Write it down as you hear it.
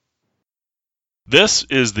This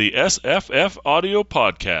is the SFF Audio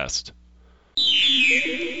Podcast.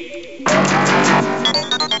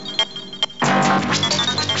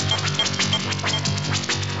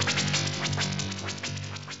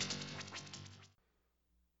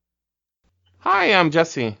 Hi, I'm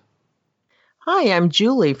Jesse. Hi, I'm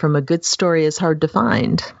Julie from A Good Story is Hard to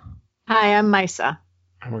Find. Hi, I'm Misa.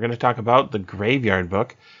 And we're going to talk about The Graveyard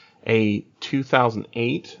Book, a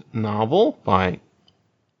 2008 novel by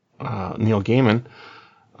Neil Gaiman.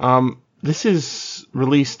 This is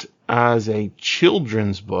released as a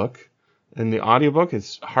children's book. And the audiobook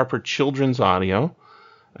is Harper Children's Audio.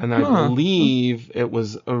 And I believe it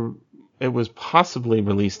was possibly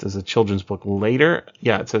released as a children's book later.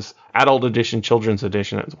 Yeah, it says Adult Edition, Children's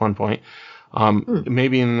Edition at one point.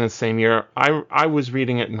 Maybe in the same year. I was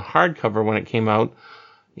reading it in hardcover when it came out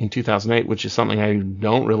in 2008, which is something I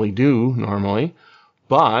don't really do normally.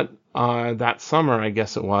 But that summer, I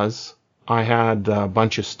guess it was, I had a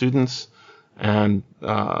bunch of students, and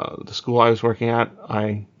the school I was working at,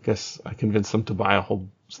 I guess I convinced them to buy a whole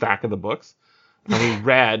stack of the books. And we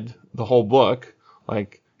read the whole book.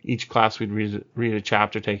 Like, each class we'd read a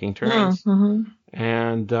chapter, taking turns. Mm-hmm.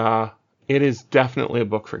 And it is definitely a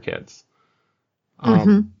book for kids.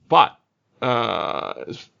 But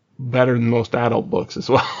it's better than most adult books as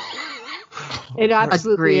well. It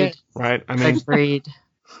absolutely is. Right? I mean, Agreed.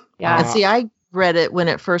 Yeah. See, I read it when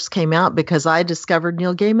it first came out because I discovered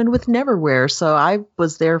Neil Gaiman with Neverwhere. So I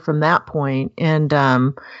was there from that point. And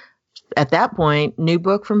at that point, new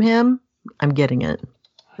book from him, I'm getting it.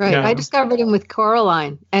 Right. Yeah. I discovered him with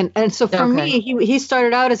Coraline. And so for me, he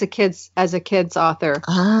started out as a kid's author.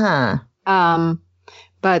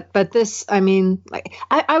 But this, I mean, like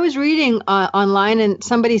I was reading online, and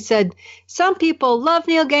somebody said some people love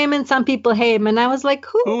Neil Gaiman, some people hate him, and I was like,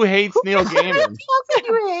 who hates Neil Gaiman? How can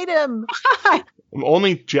you hate him?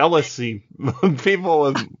 Only jealousy. People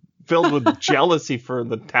are filled with jealousy for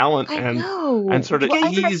the talent and sort of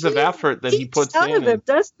ease of effort that he puts in. Of it,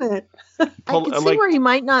 doesn't it? I can see where he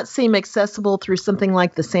might not seem accessible through something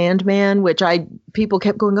like The Sandman, which people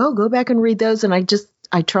kept going, go back and read those, and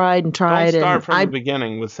I tried and tried. Don't start from the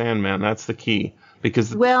beginning with Sandman. That's the key, because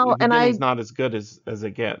the beginning's not as good as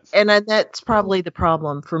it gets. And that's probably the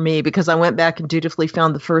problem for me, because I went back and dutifully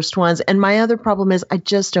found the first ones. And my other problem is I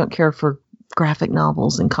just don't care for graphic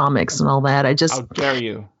novels and comics and all that. How dare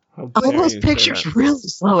you? All those pictures really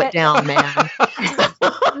slow it down, man.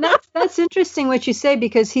 That's interesting what you say,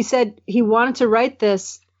 because he said he wanted to write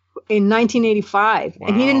this in 1985,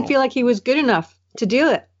 and he didn't feel like he was good enough to do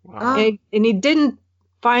it. Wow. And he didn't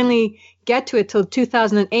finally get to it till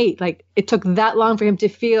 2008. Like, it took that long for him to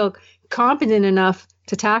feel competent enough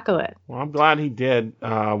to tackle it. Well, I'm glad he did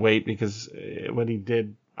wait, because what he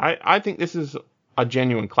did, I think this is a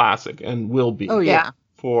genuine classic and will be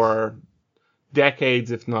for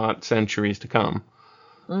decades, if not centuries to come.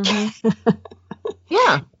 Mm-hmm.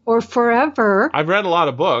 Yeah. Or forever. I've read a lot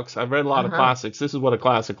of books. I've read a lot of classics. This is what a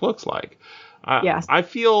classic looks like. Yes. I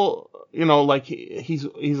feel, like he's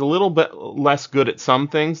a little bit less good at some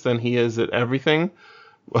things than he is at everything,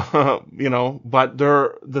 but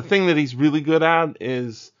the thing that he's really good at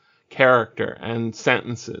is character and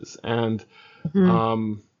sentences and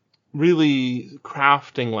really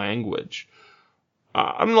crafting language.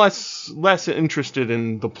 I'm less interested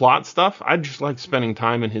in the plot stuff. I just like spending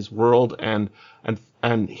time in his world and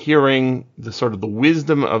hearing the sort of the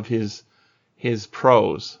wisdom of his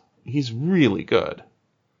prose. He's really good.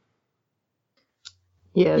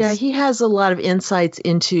 Yes. Yeah, he has a lot of insights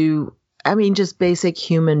into, just basic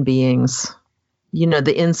human beings.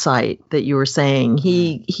 The insight that you were saying.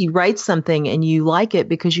 He writes something and you like it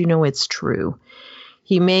because you know it's true.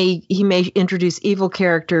 He may introduce evil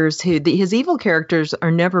characters his evil characters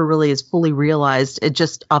are never really as fully realized,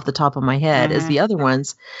 just off the top of my head, as the other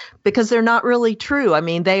ones, because they're not really true.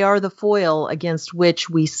 They are the foil against which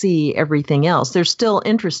we see everything else. They're still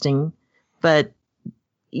interesting, but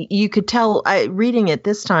you could tell, reading it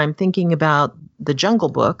this time, thinking about the Jungle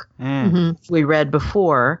Book we read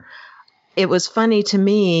before, it was funny to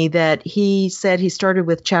me that he said he started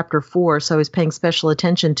with chapter 4, so he's paying special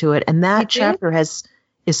attention to it. And that chapter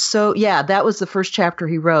that was the first chapter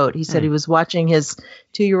he wrote. He said he was watching his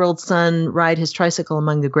 2-year-old son ride his tricycle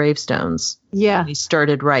among the gravestones. Yeah. He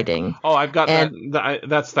started writing. Oh, I've got that.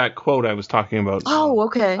 That's that quote I was talking about. Oh,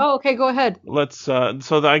 okay. Oh, okay. Go ahead. Let's,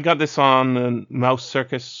 I got this on the Mouse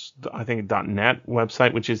Circus, I think, .net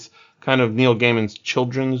website, which is kind of Neil Gaiman's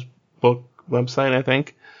children's book website, I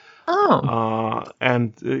think.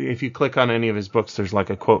 And if you click on any of his books, there's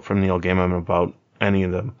like a quote from Neil Gaiman about any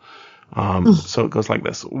of them. So it goes like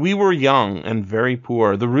this. We were young and very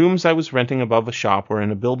poor. The rooms I was renting above a shop were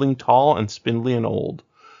in a building tall and spindly and old.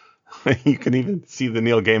 You can even see the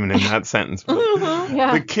Neil Gaiman in that sentence.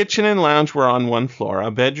 Yeah. The kitchen and lounge were on one floor,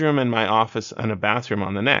 a bedroom and my office and a bathroom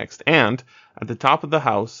on the next. And at the top of the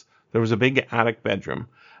house, there was a big attic bedroom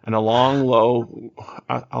and a long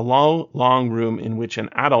room in which an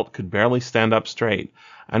adult could barely stand up straight,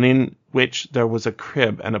 and in which there was a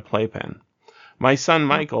crib and a playpen. My son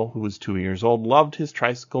Michael, who was 2 years old, loved his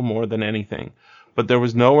tricycle more than anything, but there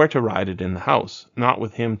was nowhere to ride it in the house, not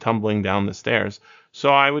with him tumbling down the stairs, so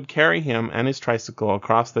I would carry him and his tricycle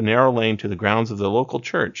across the narrow lane to the grounds of the local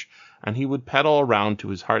church, and he would pedal around to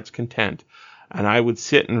his heart's content, and I would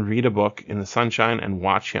sit and read a book in the sunshine and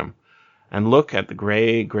watch him, and look at the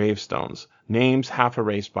gray gravestones, names half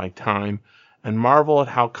erased by time, and marvel at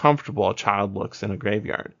how comfortable a child looks in a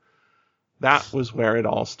graveyard. That was where it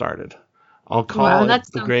all started. I'll call it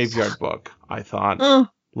the Graveyard Book, I thought,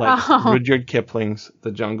 like Rudyard Kipling's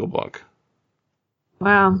The Jungle Book.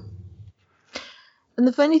 Wow. And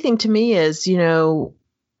the funny thing to me is,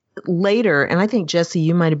 later, and I think, Jesse,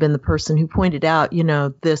 you might have been the person who pointed out,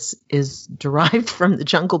 this is derived from the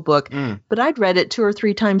Jungle Book, but I'd read it 2 or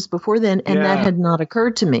 3 times before then, and that had not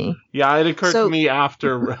occurred to me. Yeah, it occurred to me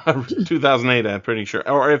after 2008, I'm pretty sure.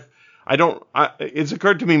 Or if I don't, it's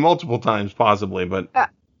occurred to me multiple times, possibly, but...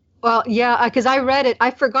 Well, yeah, because I read it.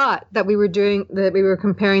 I forgot that we were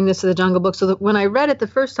comparing this to the Jungle Book. So that when I read it the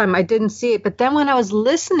first time, I didn't see it. But then when I was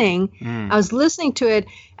listening to it,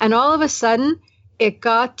 and all of a sudden, it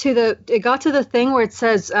got to the thing where it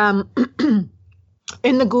says in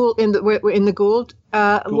the Gould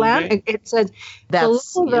land. It says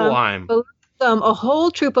that's below them, a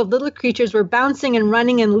whole troop of little creatures were bouncing and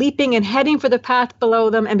running and leaping and heading for the path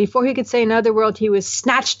below them. And before he could say another word, he was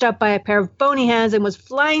snatched up by a pair of bony hands and was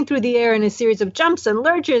flying through the air in a series of jumps and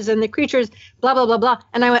lurches. And the creatures, blah blah blah blah.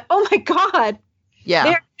 And I went, oh my God, yeah,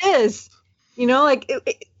 there it is.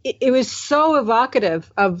 It was so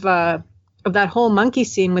evocative of that whole monkey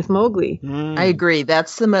scene with Mowgli. I agree.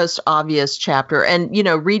 That's the most obvious chapter. And,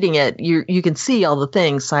 reading it, you can see all the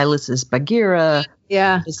things. Silas is Bagheera.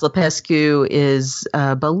 Yeah. Slapescu is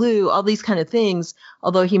Baloo, all these kind of things,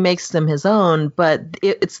 although he makes them his own. But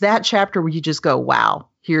it's that chapter where you just go, wow,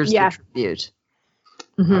 here's the tribute.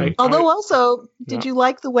 Mm-hmm. Although did you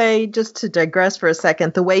like the way, just to digress for a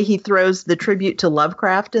second, the way he throws the tribute to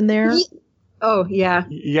Lovecraft in there? Oh, yeah.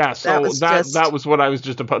 Yeah, so that was what I was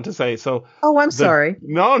just about to say. So I'm sorry.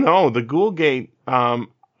 No, the Ghoul Gate, I've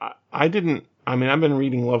been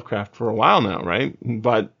reading Lovecraft for a while now, right?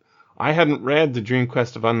 But I hadn't read The Dream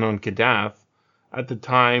Quest of Unknown Kadath at the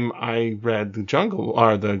time I read the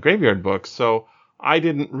Graveyard Book, so I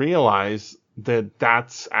didn't realize that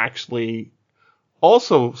that's actually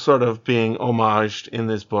also sort of being homaged in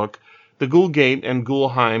this book. The Ghoul Gate and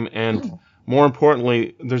Ghoulheim, and more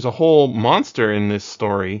importantly, there's a whole monster in this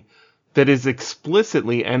story that is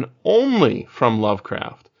explicitly and only from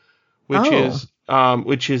Lovecraft, which is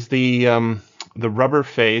the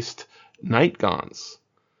rubber-faced night gaunts.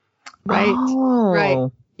 Right. Oh. Right.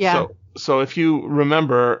 Yeah. So if you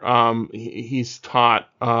remember, he's taught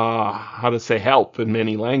how to say help in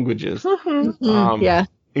many languages,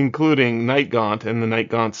 including Night Gaunt, and the Night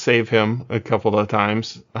Gaunts save him a couple of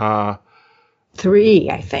times. 3,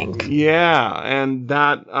 I think. Yeah, and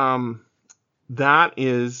that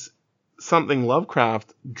is something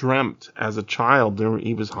Lovecraft dreamt as a child.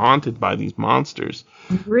 He was haunted by these monsters.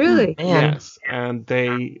 Really? Yes, and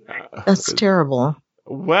they... That's terrible.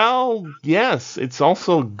 Well, yes, it's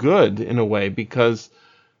also good in a way because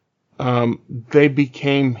they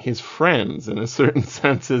became his friends in a certain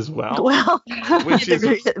sense as well. Well, which is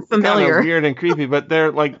familiar, kind of weird and creepy. But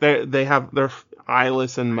they're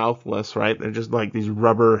eyeless and mouthless, right? They're just like these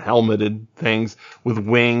rubber helmeted things with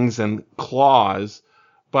wings and claws.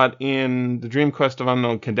 But in the Dream Quest of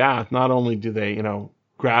Unknown Kadath, not only do they,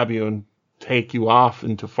 grab you and take you off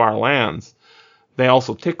into far lands, they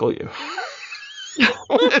also tickle you.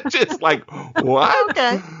 It's just like, what?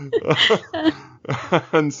 Okay.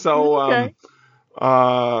 And so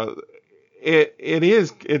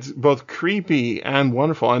it's both creepy and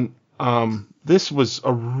wonderful. And this was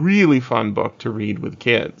a really fun book to read with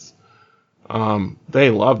kids. They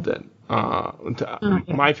loved it.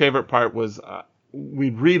 My favorite part was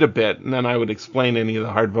we'd read a bit, and then I would explain any of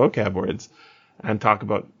the hard vocab words and talk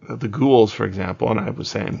about the ghouls, for example. And I was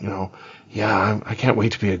saying, I can't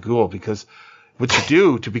wait to be a ghoul, because what you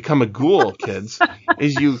do to become a ghoul, kids,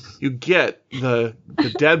 is you get the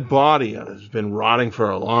dead body that has been rotting for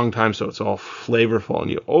a long time, so it's all flavorful, and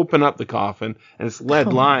you open up the coffin, and it's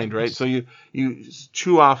lead lined, right? So you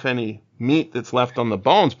chew off any meat that's left on the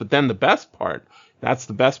bones. But then that's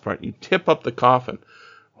the best part. You tip up the coffin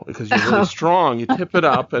because you're really strong. You tip it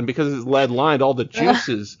up, and because it's lead lined, all the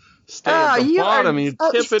juices stay at the bottom, and you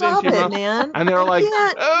tip it into your mouth. Man. And they're like,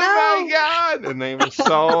 my God. And they were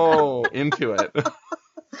so into it.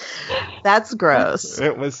 That's gross.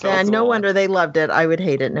 It was so And no wonder they loved it. I would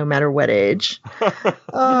hate it no matter what age.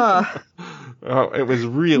 It was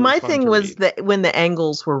really my fun thing to was read. that when the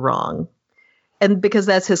angles were wrong. And because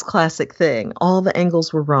that's his classic thing. All the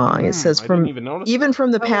angles were wrong. It says I didn't even notice even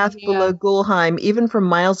from the path below Gulheim, even from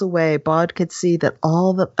miles away, Bod could see that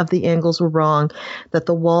all of the angles were wrong, that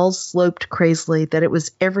the walls sloped crazily, that it was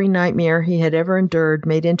every nightmare he had ever endured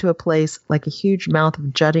made into a place like a huge mouth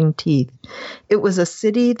of jutting teeth. It was a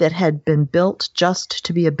city that had been built just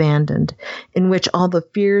to be abandoned, in which all the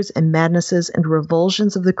fears and madnesses and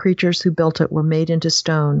revulsions of the creatures who built it were made into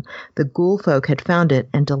stone. The ghoul folk had found it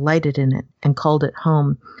and delighted in it and called it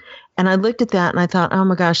home. And I looked at that and I thought, oh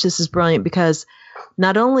my gosh, this is brilliant, because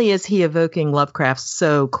not only is he evoking Lovecraft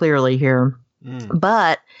so clearly here,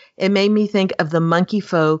 but it made me think of the monkey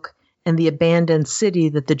folk and the abandoned city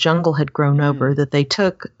that the jungle had grown over, that they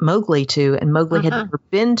took Mowgli to, and Mowgli had never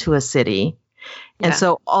been to a city. And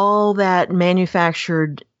so all that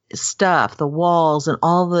manufactured stuff, the walls and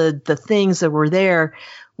all the things that were there,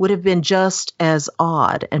 would have been just as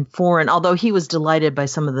odd and foreign, although he was delighted by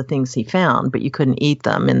some of the things he found, but you couldn't eat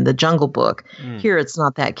them in the Jungle Book. Here it's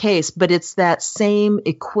not that case, but it's that same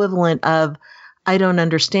equivalent of, I don't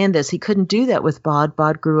understand this. He couldn't do that with Bod.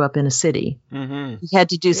 Bod grew up in a city. He had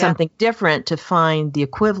to do something different to find the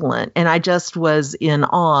equivalent. And I just was in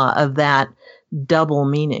awe of that double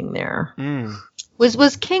meaning there.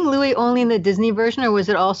 Was King Louis only in the Disney version, or was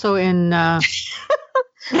it also in...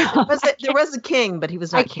 There was a king, but he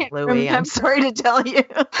was not King Louis. Remember. I'm sorry to tell you.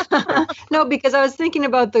 No, because I was thinking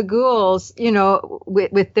about the ghouls,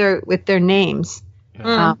 with their names.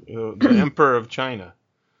 The Emperor of China.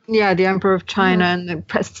 Yeah, the Emperor of China and the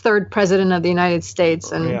third president of the United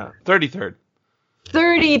States. And 33rd.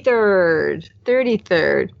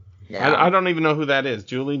 33rd. Yeah. I don't even know who that is.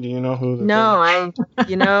 Julie, do you know who that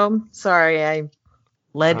is? No, sorry, I'm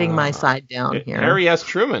letting my side down here. Harry S.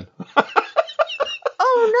 Truman.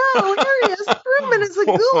 Oh no, Harry S. Truman is a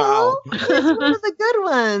ghoul. Wow. He's one of the good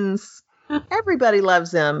ones. Everybody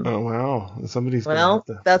loves him. Oh wow, somebody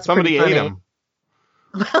that's somebody pretty ate funny. him.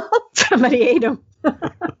 Somebody ate him.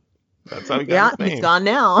 That's how he got his name. He's gone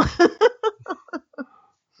now.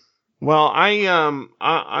 Well,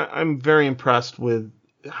 I'm very impressed with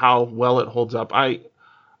how well it holds up. I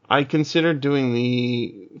considered doing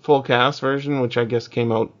the full cast version, which I guess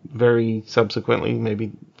came out very subsequently,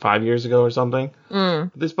 maybe 5 years ago or something.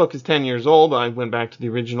 This book is 10 years old. I went back to the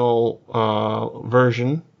original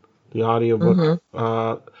version, the audio book,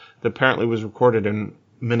 that apparently was recorded in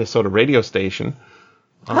Minnesota radio station.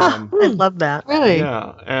 I love that. Really?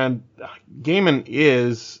 Yeah, and Gaiman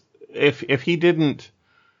is, if he didn't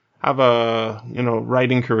have a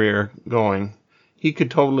writing career going, he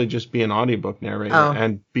could totally just be an audiobook narrator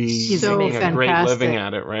and be making a great living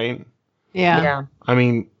at it, right? Yeah. I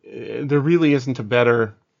mean, there really isn't a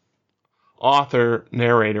better author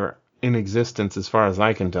narrator in existence as far as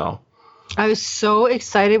I can tell. I was so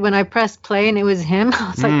excited when I pressed play and it was him. I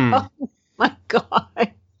was like, oh my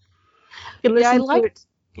God. I liked.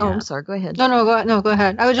 Oh, I'm sorry. Go ahead. No, go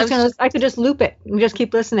ahead. I could just loop it and just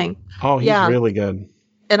keep listening. Oh, he's really good.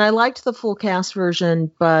 And I liked the full cast version,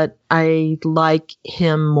 but I like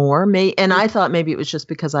him more. And I thought maybe it was just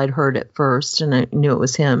because I'd heard it first and I knew it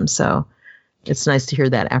was him. So it's nice to hear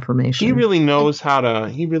that affirmation. He really knows how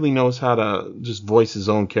to just voice his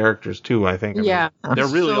own characters too, I think. They're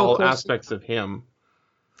really all aspects of him.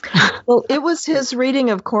 Well, it was his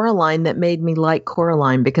reading of Coraline that made me like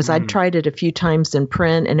Coraline, because I'd tried it a few times in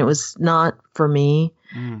print and it was not for me.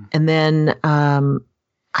 And then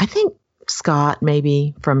I think Scott,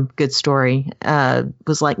 maybe from Good Story,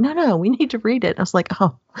 was like, no, we need to read it. I was like,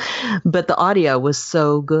 oh. But the audio was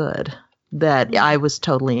so good that I was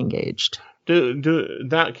totally engaged.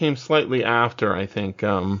 That came slightly after, I think.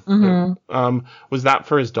 Was that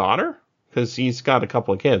for his daughter? Because he's got a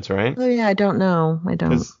couple of kids, right? Oh, yeah, I don't know.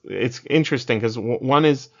 It's interesting because one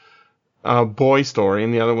is a boy story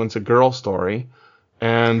and the other one's a girl story.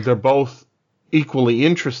 And they're both equally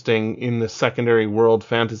interesting in the secondary world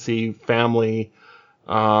fantasy family.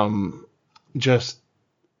 And that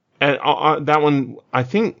one, I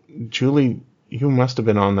think, Julie, you must have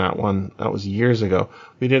been on that one. That was years ago.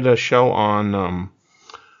 We did a show on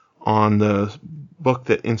the book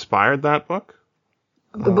that inspired that book.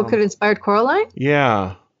 The book that inspired Coraline?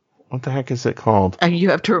 Yeah. What the heck is it called? You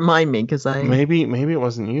have to remind me because maybe it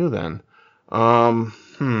wasn't you then.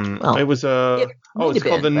 Well, it was it might it's have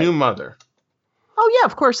called been, The but- New Mother. Oh yeah,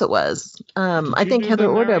 of course it was. I Did think you do Heather the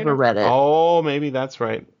Ordover narrator? read it Oh, maybe that's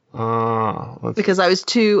right. because I was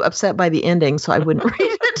too upset by the ending, so I wouldn't read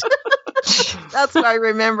it. That's why I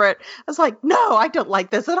remember it. I was like, no, I don't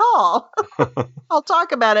like this at all. I'll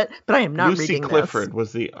talk about it, but I am not Lucy reading Clifford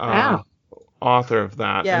was the Wow. author of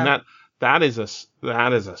that, Yeah. and that is a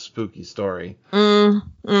spooky story.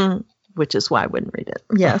 this, which is why I wouldn't read it.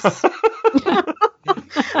 Yes,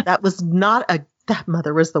 that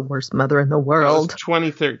mother was the worst mother in the That was world.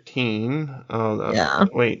 2013. Yeah.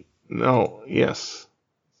 Wait, no, yes,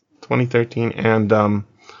 2013, and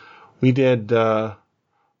we did.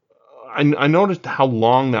 I noticed how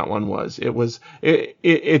long that one was.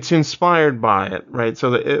 It's inspired by it, right?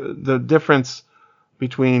 So the difference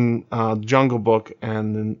between Jungle Book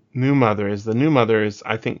and the New Mother is the New Mother is,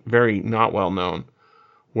 I think, very not well known,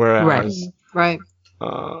 whereas Right.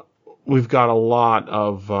 we've got a lot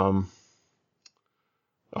of.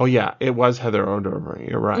 Oh yeah, it was Heather Ordover.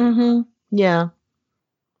 You're right. Mm-hmm. Yeah.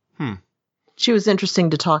 She was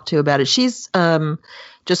interesting to talk to about it. She's,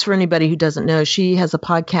 just for anybody who doesn't know, she has a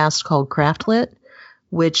podcast called Craftlit,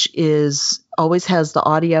 which always has the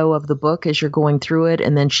audio of the book as you're going through it.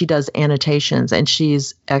 And then she does annotations, and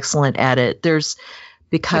she's excellent at it.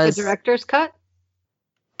 Like a director's cut?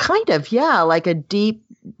 Kind of, yeah, like a deep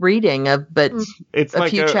reading but It's a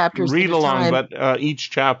like few a chapters read at a along, time. but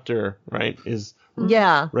each chapter, right, is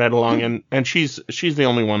yeah. read along, and she's the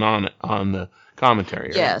only one on the commentary.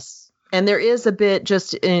 Right? Yes. And there is a bit,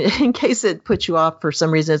 just in case it puts you off for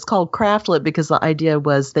some reason, it's called Craftlit because the idea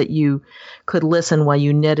was that you could listen while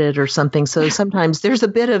you knitted or something. So sometimes there's a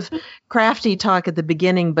bit of crafty talk at the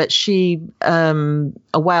beginning, but she, a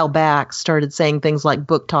while back, started saying things like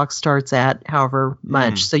book talk starts at however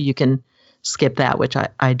much, so you can skip that, which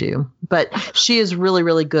I do. But she is really,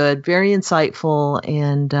 really good, very insightful,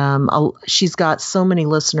 and she's got so many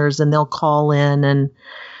listeners, and they'll call in and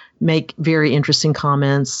make very interesting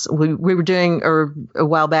comments. We were doing, or a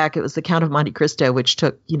while back, it was the Count of Monte Cristo, which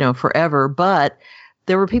took, forever, but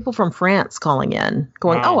there were people from France calling in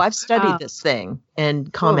going, Wow. oh, I've studied this thing,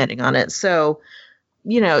 and commenting on it. So,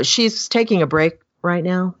 she's taking a break right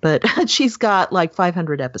now, but she's got like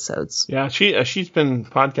 500 episodes. Yeah, she's been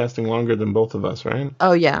podcasting longer than both of us, right?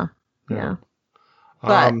 Oh yeah. Yeah.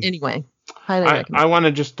 But anyway, highly recommend. I want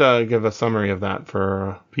to just give a summary of that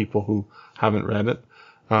for people who haven't read it.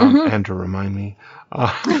 And to remind me,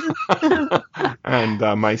 and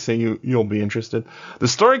might say you'll be interested. The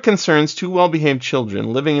story concerns two well-behaved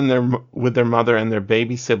children living with their mother and their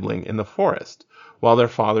baby sibling in the forest while their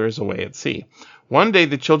father is away at sea. One day,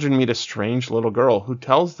 the children meet a strange little girl who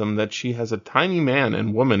tells them that she has a tiny man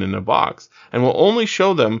and woman in a box and will only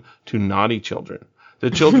show them to naughty children. The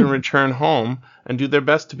children return home and do their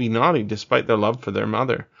best to be naughty despite their love for their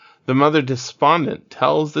mother. The mother, despondent,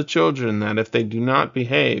 tells the children that if they do not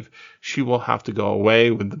behave, she will have to go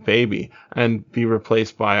away with the baby and be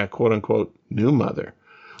replaced by a quote-unquote new mother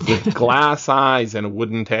with glass eyes and a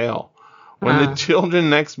wooden tail. When the children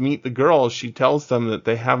next meet the girl, she tells them that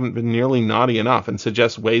they haven't been nearly naughty enough and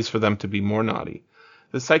suggests ways for them to be more naughty.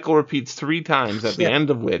 The cycle repeats 3 times, at the end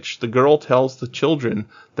of which the girl tells the children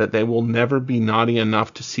that they will never be naughty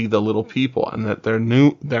enough to see the little people, and that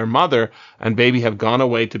their mother and baby have gone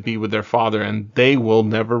away to be with their father, and they will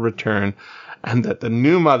never return, and that the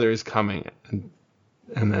new mother is coming.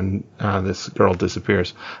 And then this girl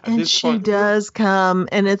disappears. And she does come,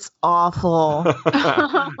 and it's awful.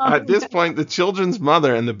 At this point, the children's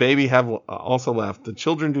mother and the baby have also left. The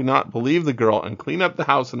children do not believe the girl and clean up the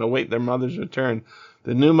house and await their mother's return.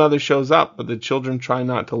 The new mother shows up, but the children try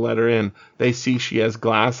not to let her in. They see she has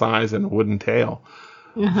glass eyes and a wooden tail.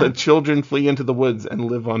 The children flee into the woods and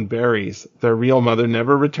live on berries. Their real mother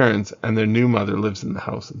never returns, and their new mother lives in the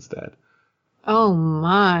house instead. Oh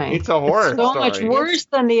my! It's a horror so story. much worse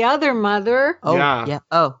than the other mother. Oh Yeah. yeah.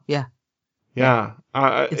 Oh yeah. Yeah,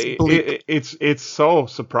 It's bleak. it's so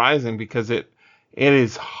surprising because it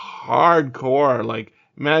is hardcore. Like,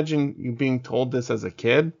 imagine you being told this as a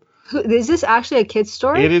kid. Is this actually a kid's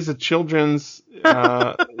story? It is a children's.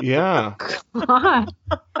 Yeah, God.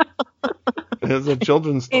 it's a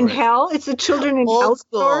children's story. In hell? It's a children in Old hell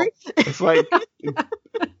school. story? It's like,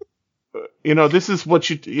 this is what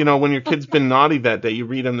when your kid's been naughty that day, you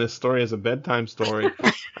read them this story as a bedtime story,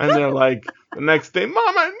 and they're like, the next day,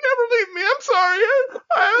 Mom, never leave me. I'm sorry.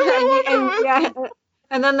 I don't know.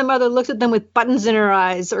 And then the mother looks at them with buttons in her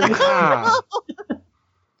eyes. Or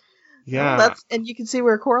Yeah. And you can see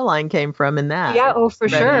where Coraline came from in that. yeah, oh, for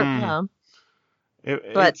sure. Yeah.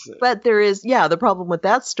 But But there is, the problem with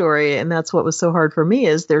that story, and that's what was so hard for me,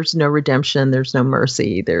 is there's no redemption, there's no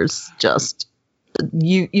mercy, there's just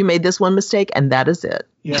You made this one mistake, and that is it.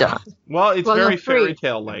 Yeah. Done. Well, it's Well, very no, free. fairy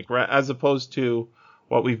tale like, right? As opposed to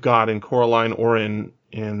what we've got in Coraline or in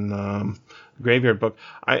Graveyard Book.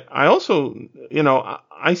 I also,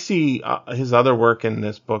 I see his other work in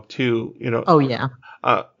this book too. Oh yeah.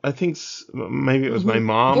 I think maybe it was my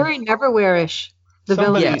mom. Very Neverwhere-ish. The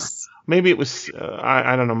Somebody- villain. Yes. Maybe it was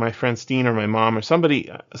I don't know, my friend Steen or my mom or somebody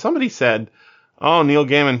said, "Oh, Neil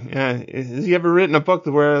Gaiman, has he ever written a book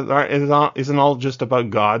where it isn't all just about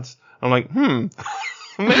gods?" I'm like, maybe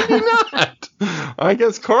not. I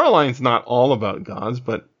guess Coraline's not all about gods,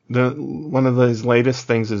 but one of his latest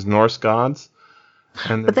things is Norse gods.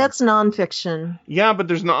 And But that's nonfiction. yeah, but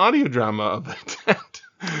there's an audio drama of it.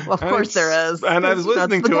 Well, of course there is. And I was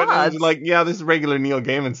listening to it, and I was gods. like, yeah, this is regular Neil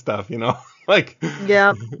Gaiman stuff, like.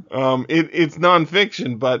 Yeah. It's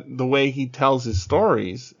nonfiction, but the way he tells his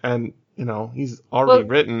stories, and he's already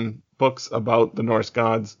written books about the Norse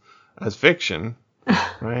gods as fiction,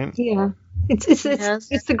 right? Yeah. It's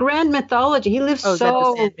the grand mythology. He lives Oh, is that the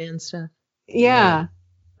so Sandman stuff? yeah.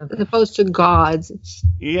 Okay. As opposed to gods.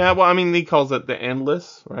 Yeah, well, I mean, he calls it the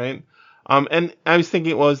endless, right? And I was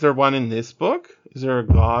thinking, well, is there one in this book? Is there a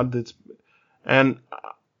god that's, and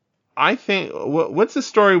I think, what's the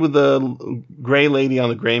story with the gray lady on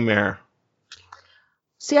the gray mare?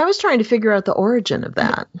 See, I was trying to figure out the origin of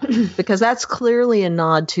that because that's clearly a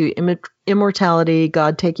nod to immortality,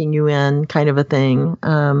 God taking you in, kind of a thing,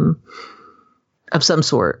 of some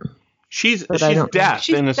sort. She's But I don't- death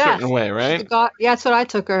She's in a death. certain way, She's right? a god. Yeah, that's what I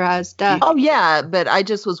took her as, death. Oh yeah, but I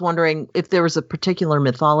just was wondering if there was a particular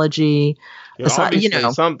mythology. Yeah, aside-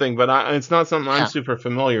 obviously something, but it's not something Yeah. I'm super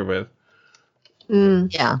familiar with.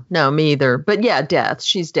 Mm. Yeah, no, me either. But yeah, death.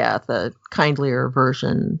 She's death, a kindlier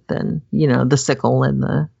version than the sickle and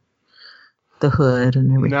the hood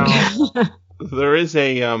and everything. Now, there is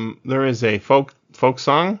a folk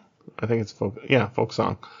song. I think it's folk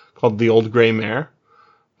song called "The Old Gray Mare."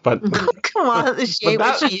 But Come on, she ain't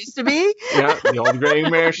what she used to be. yeah, the old gray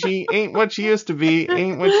mare, she ain't what she used to be,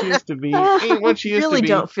 ain't what she used to be, ain't what she used Really to be.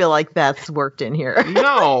 don't feel like that's worked in here.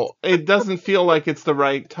 No, it doesn't feel like it's the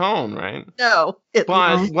right tone, right? No,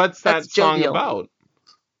 But what's that That's song jovial.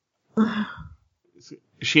 about?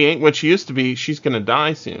 She ain't what she used to be. She's gonna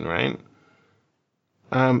die soon, right?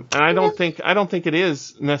 And I don't think it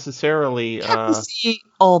is necessarily. You have to see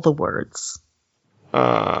all the words.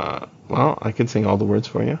 Well, I can sing all the words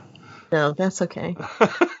for you. No, that's okay.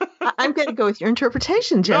 I'm going to go with your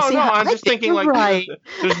interpretation, Jesse. No, I'm I just think thinking you're like right.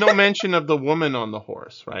 there's no mention of the woman on the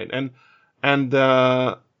horse, right? And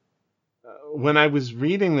when I was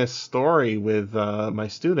reading this story with my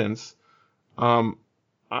students,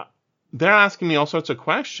 they're asking me all sorts of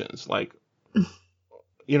questions, like,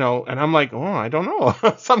 and I'm like, oh, I don't know.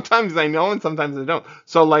 Sometimes I know and sometimes I don't.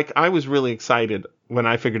 So like, I was really excited when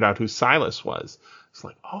I figured out who Silas was. It's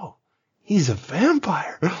like, oh, he's a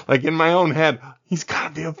vampire. Like in my own head, he's got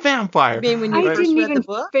to be a vampire. I mean, when you I first didn't read even the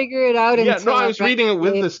book? figure it out Yeah, until no, I was read reading it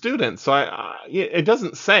with it. the students, so it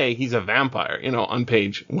doesn't say he's a vampire, on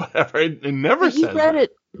page whatever. It never But says. you read that.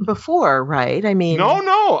 it before, right? I mean, No.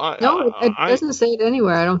 No, it doesn't say it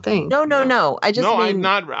anywhere, I don't think. No. I just No, mean, I had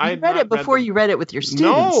not. I you had read not it before you read it with your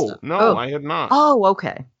students. No, Oh. I had not. Oh,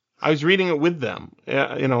 okay. I was reading it with them.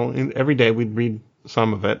 Every day we'd read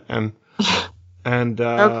some of it, and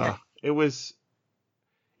Okay. it was.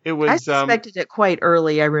 I suspected it quite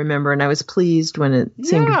early, I remember, and I was pleased when it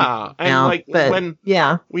seemed to Yeah, be and out. like But when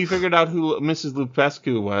yeah, we figured out who Mrs.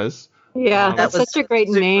 Lupescu was. Yeah, that's That was such a great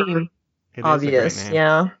super name. It is a great obvious. name.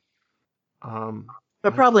 Yeah, Um,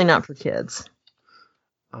 but probably not for kids.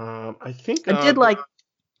 I think I did like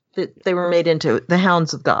that they were made into the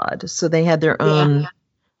Hounds of God, so they had their own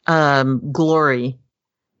glory,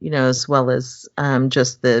 as well as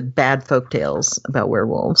just the bad folk tales about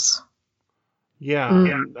werewolves. Yeah,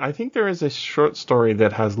 Mm. and I think there is a short story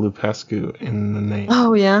that has Lupescu in the name,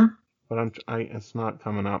 Oh yeah, but it's not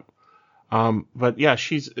coming up. But yeah,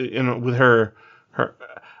 she's with her.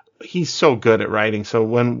 He's so good at writing. So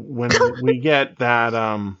when we get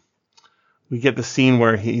that, we get the scene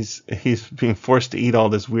where he's being forced to eat all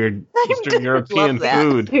this weird Eastern did European love that.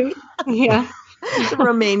 food. Yeah. the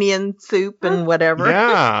Romanian soup and whatever.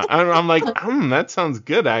 Yeah, I'm like, that sounds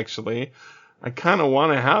good actually. I kind of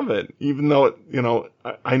want to have it, even though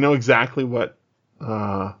I know exactly what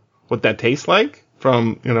that tastes like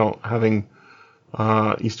from having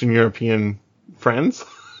Eastern European friends.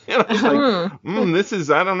 It's like, this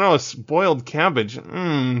is, I don't know, spoiled cabbage.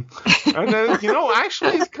 And then,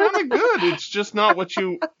 actually it's kind of good. It's just not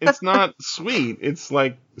it's not sweet. It's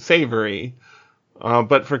like savory.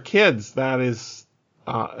 But for kids, that is,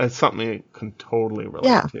 it's something you can totally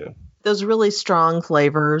relate to. Those really strong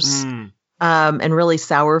flavors. and really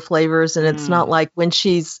sour flavors. And it's not like when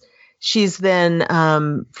she's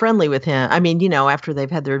then friendly with him. I mean, after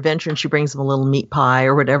they've had their adventure and she brings him a little meat pie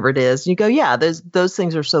or whatever it is. And you go, yeah, those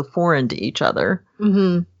things are so foreign to each other.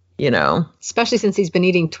 Mm-hmm. Especially since he's been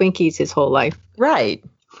eating Twinkies his whole life. Right.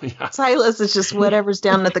 Yeah. Silas is just whatever's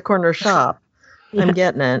down at the corner shop. Yeah. I'm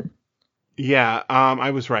getting it. Yeah,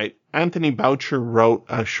 I was right. Anthony Boucher wrote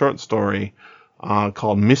a short story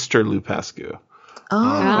called Mr. Lupescu,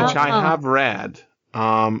 which I have read,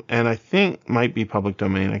 and I think might be public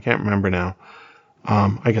domain. I can't remember now.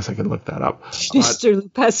 I guess I could look that up. Mr.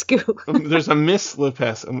 Lupescu. There's a Miss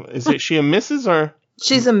Lupescu. Is she a Mrs. or?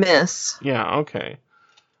 She's a Miss. Yeah, okay.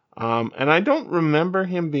 And I don't remember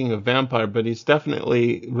him being a vampire, but he's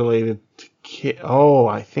definitely related to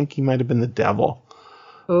I think he might have been the devil.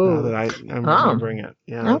 Oh. Now that I'm remembering it.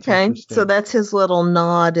 Yeah. Okay. So that's his little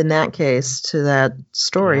nod in that case to that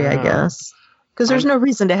story, I guess. Because there's no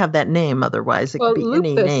reason to have that name otherwise. It could be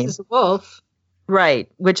any name. Is a wolf. Right.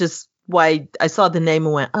 Which is why I saw the name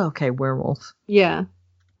and went, okay, werewolf. Yeah.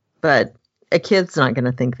 But a kid's not going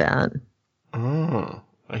to think that. Oh.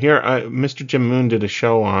 Here, Mr. Jim Moon did a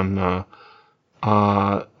show on,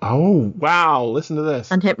 oh, wow, listen to this.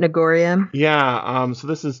 On Hypnagogia? Yeah, so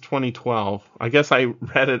this is 2012. I guess I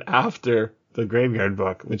read it after the Graveyard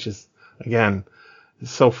Book, which is, again,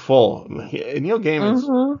 so full. Neil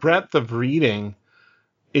Gaiman's breadth of reading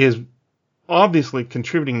is obviously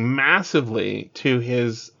contributing massively to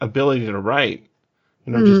his ability to write.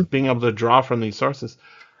 Just being able to draw from these sources.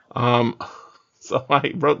 So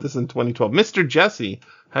I wrote this in 2012. Mr. Jesse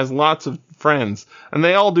has lots of friends, and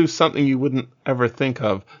they all do something you wouldn't ever think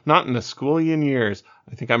of. Not in a schoolyard years.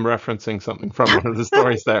 I think I'm referencing something from one of the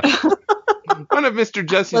stories there. One of Mr.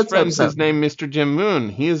 Jesse's friends is named Mr. Jim Moon.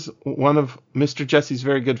 He is one of Mr. Jesse's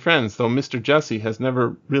very good friends, though Mr. Jesse has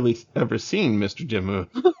never really ever seen Mr. Jim Moon.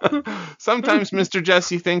 Sometimes Mr.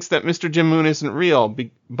 Jesse thinks that Mr. Jim Moon isn't real,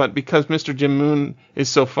 but because Mr. Jim Moon is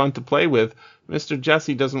so fun to play with, Mr.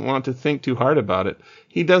 Jesse doesn't want to think too hard about it.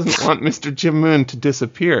 He doesn't want Mr. Jim Moon to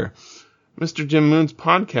disappear. Mr. Jim Moon's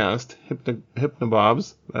podcast,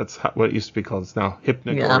 Hypnobobs, that's what it used to be called, it's now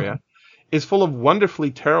Hypnagogia, is full of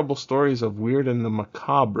wonderfully terrible stories of weird and the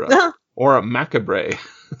macabre, or a macabre.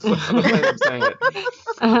 That's another way of saying it.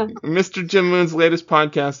 Mr. Jim Moon's latest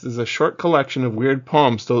podcast is a short collection of weird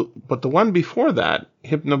poems, but the one before that,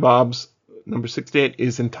 Hypnobobs number 68,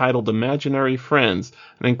 is entitled Imaginary Friends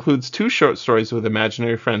and includes 2 short stories with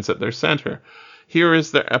imaginary friends at their center. Here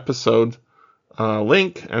is their episode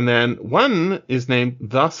link, and then one is named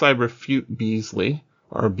Thus I Refute Beasley,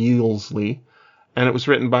 and it was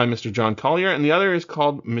written by Mr. John Collier, and the other is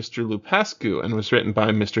called Mr. Lupescu, and was written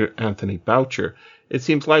by Mr. Anthony Boucher. It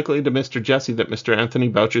seems likely to Mr. Jesse that Mr. Anthony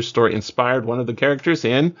Boucher's story inspired one of the characters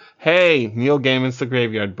in, Neil Gaiman's The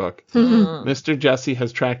Graveyard Book. Mr. Jesse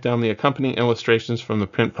has tracked down the accompanying illustrations from the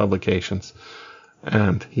print publications,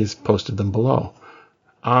 and he's posted them below.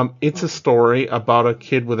 It's a story about a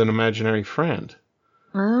kid with an imaginary friend.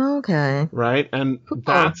 Okay. Right? And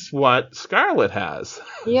that's what Scarlett has.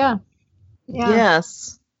 Yeah.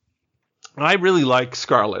 Yes. I really like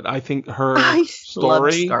Scarlett. I think her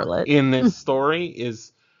story in this story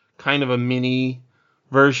is kind of a mini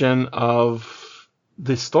version of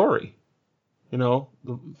this story. The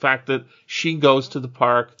fact that she goes to the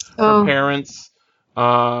park, her parents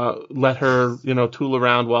let her, tool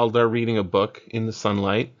around while they're reading a book in the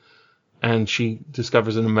sunlight, and she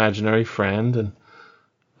discovers an imaginary friend,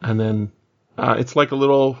 and then it's like a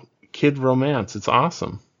little kid romance. It's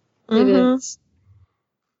awesome. It is.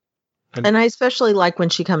 And I especially like when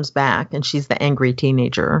she comes back and she's the angry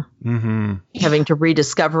teenager, having to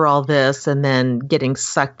rediscover all this and then getting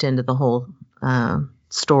sucked into the whole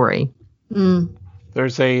story.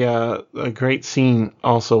 There's a great scene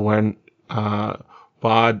also when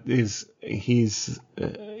Bod he's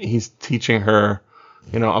teaching her,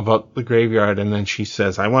 about the graveyard, and then she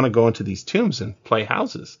says, "I want to go into these tombs and play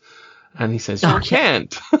houses." And he says, "You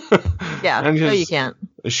can't." Yeah, and no, you can't.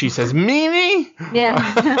 She says, "Meanie?"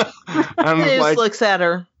 Yeah. And he just looks at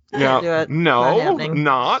her. Yeah, no,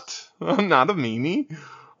 not a meanie.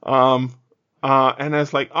 And I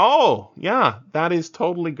was like, "Oh, yeah, that is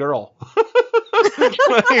totally girl."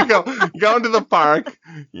 You go into the park.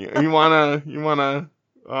 You wanna.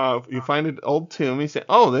 You find an old tomb. You say,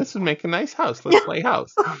 "Oh, this would make a nice house. Let's play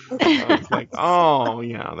house." It's like, oh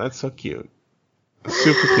yeah, that's so cute.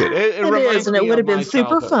 Super cute. It is, and it would have been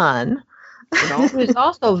super fun. It was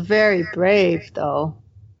also very brave, though.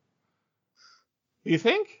 You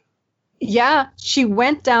think? Yeah, she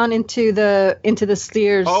went down into the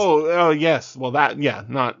stairs. Oh yes. Well, that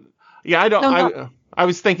I don't. I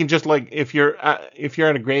was thinking just like if you're at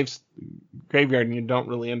a graveyard and you don't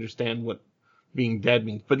really understand what being dead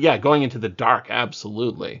means. But yeah, going into the dark,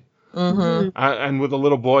 absolutely. Mm-hmm. And with a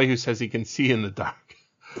little boy who says he can see in the dark.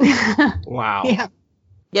 Wow. Yeah.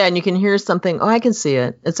 Yeah, and you can hear something. Oh, I can see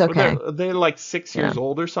it. It's okay. They're like 6 years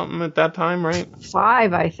old or something at that time, right?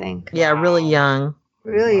 5, I think. Yeah, really young.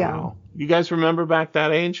 Really Wow. young. You guys remember back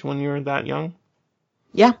that age when you were that young?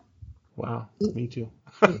 Yeah. Wow, me too.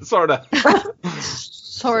 Sort of.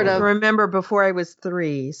 Sort I of. remember before I was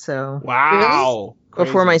 3, so Wow.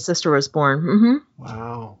 before my Crazy. sister was born. Mm-hmm.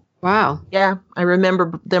 Wow. Wow. Yeah, I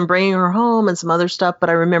remember them bringing her home and some other stuff, but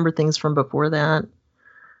I remember things from before that.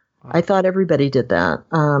 I thought everybody did that,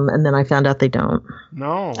 and then I found out they don't.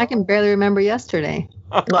 No. I can barely remember yesterday.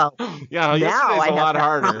 Well, Yeah, now yesterday's I a have lot that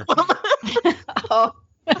harder. Oh.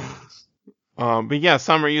 But yeah,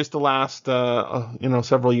 summer used to last,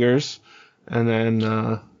 several years, and then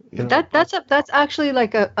That's actually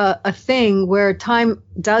like a thing where time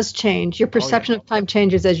does change. Your perception of time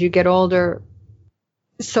changes as you get older.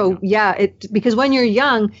 So because when you're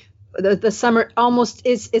young, the summer almost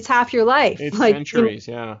it's half your life. it's like centuries.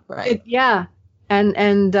 Yeah. right.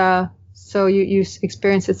 And so you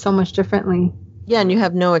experience it so much differently. Yeah, and you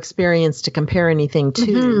have no experience to compare anything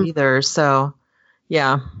to either. So,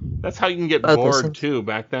 yeah. That's how you can get Both those bored things. too.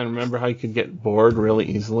 Back then, remember how you could get bored really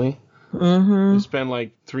easily? Mm-hmm. You spend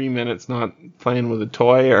like 3 minutes not playing with a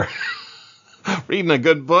toy or reading a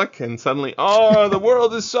good book, and suddenly, the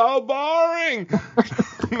world is so boring.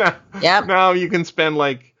 Now you can spend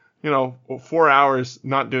 4 hours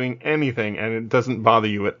not doing anything, and it doesn't bother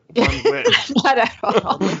you at one bit. Not at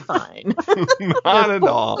all. Fine. Not at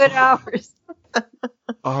all. Good hours.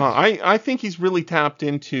 I think he's really tapped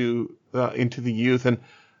into the youth,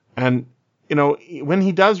 and when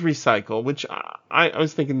he does recycle, which I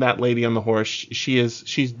was thinking that lady on the horse,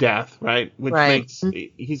 she's Death, right? Which makes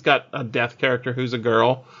he's got a Death character who's a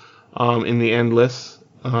girl, in the Endless,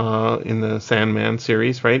 in the Sandman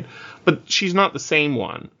series, right? But she's not the same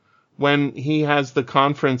one. When he has the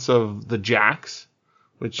conference of the Jacks,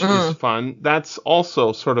 which is fun, that's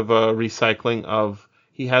also sort of a recycling of.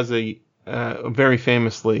 He has very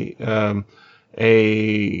famously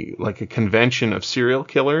a convention of serial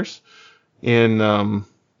killers in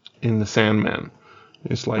the Sandman.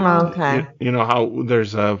 It's like how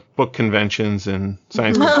there's book conventions and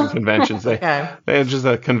science fiction conventions. They have just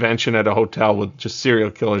a convention at a hotel with just serial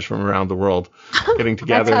killers from around the world getting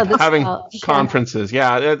together, having conferences.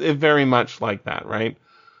 Yeah, it very much like that, right?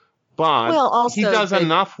 But he does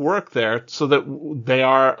enough work there so that they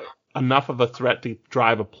are enough of a threat to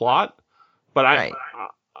drive a plot. But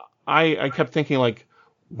I kept thinking,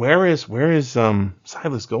 where is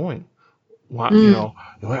Silas going? What,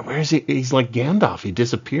 where is he? He's like Gandalf. He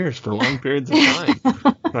disappears for long periods of time,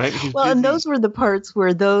 right? And those were the parts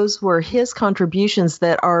where those were his contributions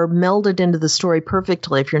that are melded into the story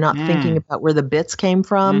perfectly if you're not thinking about where the bits came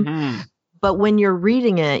from. Mm-hmm. But when you're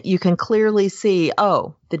reading it, you can clearly see,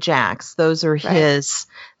 the Jacks, those are his.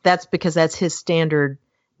 That's because that's his standard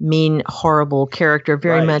mean, horrible character,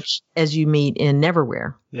 very much as you meet in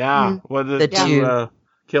Neverwhere. Yeah, the two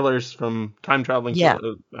killers from time traveling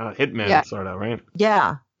hitmen, sort of, right?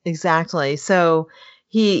 Yeah, exactly. So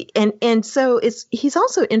he's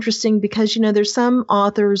also interesting because there's some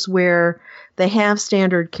authors where they have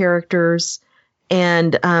standard characters,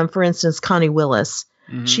 and for instance, Connie Willis,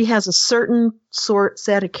 she has a certain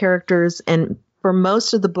set of characters, and for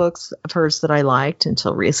most of the books of hers that I liked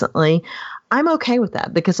until recently, I'm okay with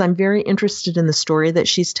that because I'm very interested in the story that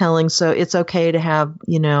she's telling. So it's okay to have,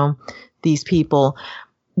 these people.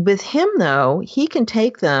 With him, though, he can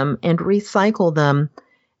take them and recycle them,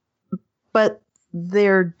 but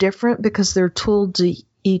they're different because they're tooled to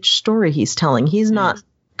each story he's telling. He's not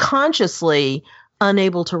consciously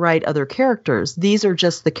unable to write other characters. These are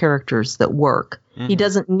just the characters that work. Mm-hmm. He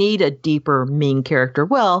doesn't need a deeper, mean character.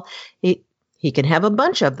 Well, he can have a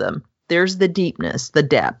bunch of them. There's the deepness, the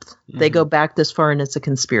depth. Mm-hmm. They go back this far and it's a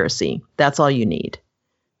conspiracy. That's all you need.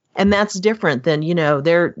 And that's different than,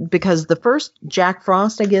 because the first Jack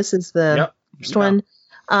Frost, I guess, is the first one.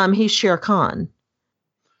 He's Shere Khan.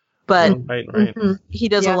 But he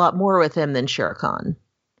does a lot more with him than Shere Khan.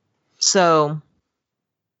 So,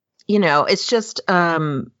 it's just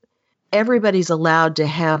everybody's allowed to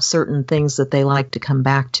have certain things that they like to come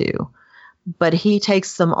back to. But he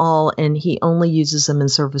takes them all and he only uses them in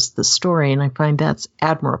service of the story. And I find that's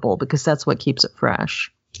admirable because that's what keeps it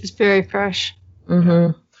fresh. It's very fresh. Mm-hmm.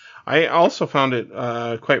 Yeah. I also found it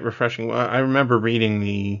quite refreshing. I remember reading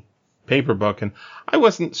the paper book, and I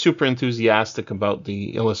wasn't super enthusiastic about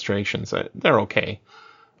the illustrations. They're okay.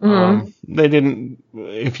 Mm-hmm. They didn't.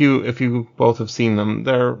 If you both have seen them,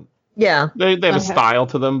 they're Yeah. They have a style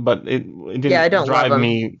to them, but it didn't I don't drive love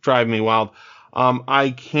me wild.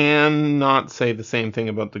 I cannot say the same thing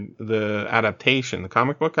about the adaptation, the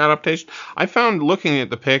comic book adaptation. I found looking at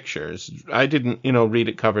the pictures, I didn't, read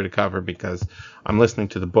it cover to cover because I'm listening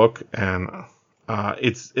to the book, and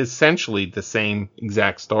it's essentially the same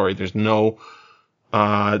exact story. There's no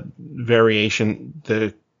variation.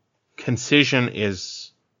 The concision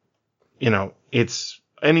is, it's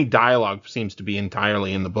any dialogue seems to be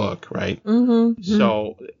entirely in the book, right? Mm-hmm.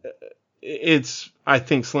 So it's, I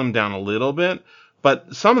think, slimmed down a little bit,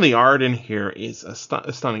 but some of the art in here is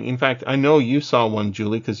stunning. In fact, I know you saw one,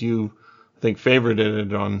 Julie, because you, I think, favorited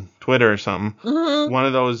it on Twitter or something. Mm-hmm. One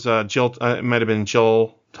of those, it might have been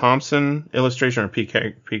Jill Thompson illustration or P.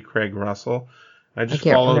 Craig Russell. I just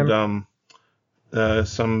followed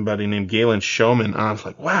somebody named Galen Showman, and I was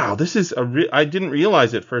like, wow, this is I didn't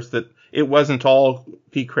realize at first that it wasn't all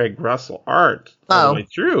P. Craig Russell art all the way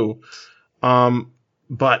through.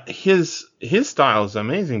 But his style is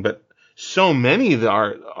amazing. But so many of the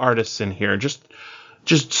artists in here just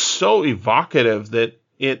so evocative that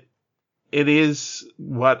it is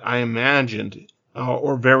what I imagined,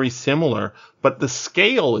 or very similar. But the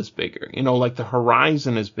scale is bigger. like the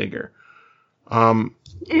horizon is bigger.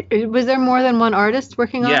 Was there more than one artist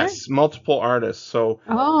working on it? Yes, multiple artists. So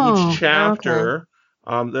each chapter.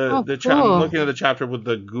 I'm looking at the chapter with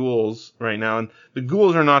the ghouls right now, and the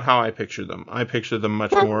ghouls are not how I picture them. I picture them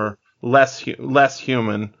much more less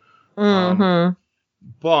human. Mm-hmm.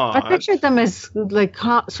 But I pictured them as like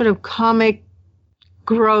sort of comic,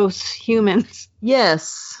 gross humans.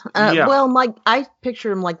 Yes. Well, like I picture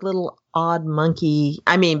them like little odd monkey.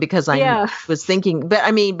 I mean, because I was thinking,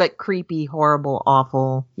 but creepy, horrible,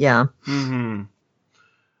 awful. Yeah. Mm-hmm.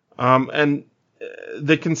 And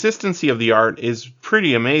the consistency of the art is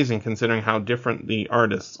pretty amazing considering how different the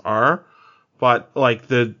artists are. But like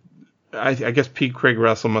I guess Pete Craig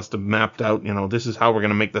Russell must have mapped out, this is how we're going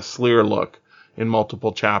to make the Sleer look in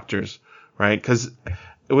multiple chapters, right? Because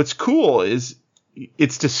what's cool is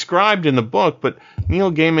it's described in the book, but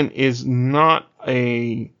Neil Gaiman is not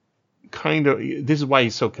a this is why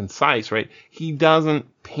he's so concise, right? He doesn't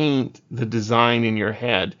paint the design in your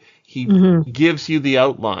head. He gives you the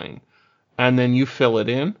outline, and then you fill it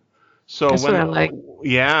in. So that's what I like.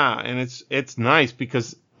 Yeah, and it's nice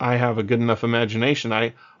because I have a good enough imagination.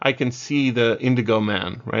 I can see the Indigo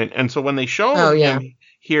Man, right? And so when they show him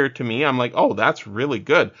here to me, I'm like, oh, that's really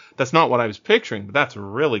good. That's not what I was picturing, but that's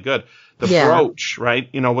really good. The brooch, right?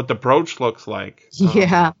 What the brooch looks like.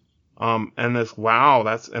 Yeah. And this,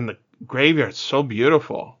 and the graveyard's so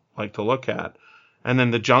beautiful, like to look at. And then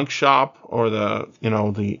the junk shop or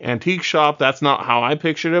the antique shop, that's not how I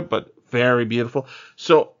pictured it, but very beautiful.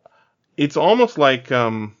 So it's almost like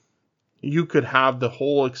you could have the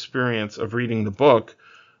whole experience of reading the book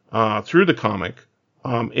through the comic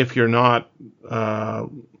if you're not,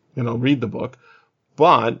 read the book.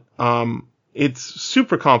 But it's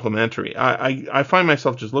super complimentary. I find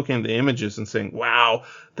myself just looking at the images and saying, wow,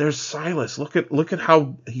 there's Silas. Look at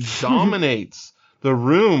how he dominates the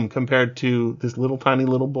room compared to this little tiny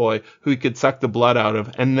little boy who he could suck the blood out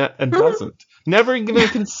of and doesn't. Never even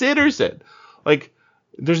considers it. Like,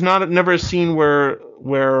 there's never a scene where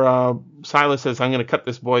Silas says, I'm going to cut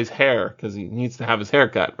this boy's hair because he needs to have his hair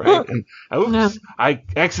cut, right? And oops, I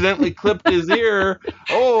accidentally clipped his ear.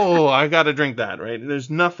 Oh, I got to drink that, right?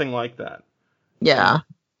 There's nothing like that. Yeah.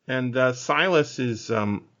 And Silas is,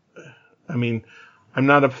 I'm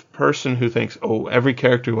not a person who thinks, oh, every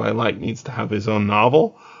character who I like needs to have his own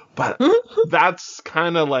novel. But that's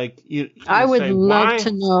kind of like I would love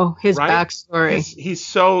to know his backstory. He's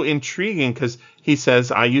so intriguing because he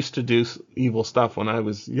says, I used to do evil stuff when I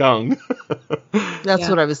was young. That's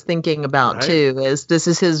what I was thinking about too. Is this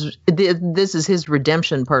is his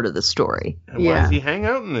redemption part of the story? And why does he hang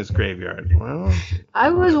out in this graveyard? Well, I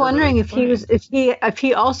was wondering if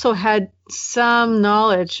he also had some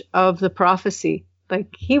knowledge of the prophecy.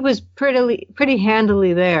 Like he was pretty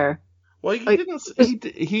handily there. Well,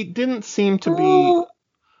 he didn't seem to be.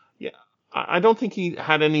 Yeah, I don't think he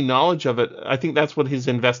had any knowledge of it. I think that's what his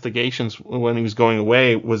investigations when he was going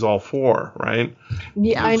away was all for, right?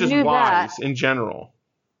 Yeah, I knew that in general.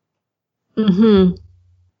 Mm-hmm.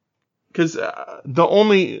 Because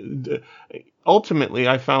ultimately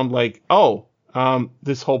I found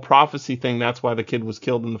this whole prophecy thing. That's why the kid was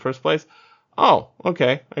killed in the first place. Oh,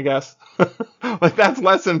 okay, I guess. Like, that's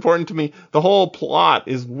less important to me. The whole plot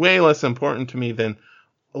is way less important to me than,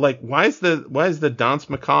 why is the Danse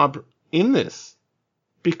Macabre in this?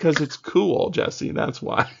 Because it's cool, Jesse, that's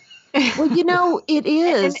why. Well, it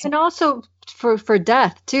is. And also for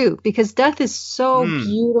death, too, because death is so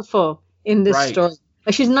beautiful in this story.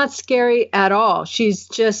 Like, she's not scary at all. She's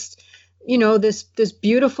just, this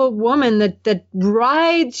beautiful woman that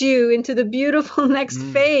rides you into the beautiful next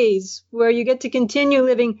phase where you get to continue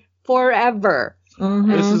living forever.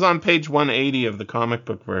 Mm-hmm. This is on page 180 of the comic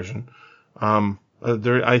book version.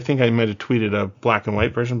 I think I might have tweeted a black and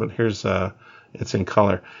white version, but here's it's in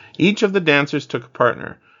color. Each of the dancers took a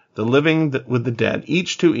partner, the living with the dead,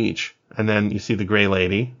 each to each. And then you see the gray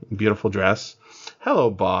lady, beautiful dress. Hello,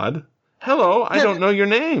 Bod. Hello, I don't know your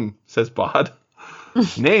name, says Bod.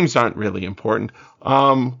 Names aren't really important.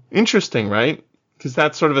 Interesting, right? Because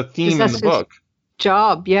that's sort of a theme in the book.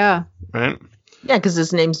 Job, yeah. Right? Yeah, because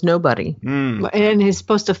his name's nobody. And he's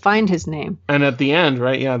supposed to find his name. And at the end,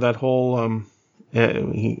 right? Yeah, that whole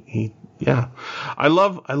yeah. I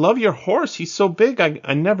love your horse. He's so big.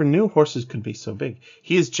 I never knew horses could be so big.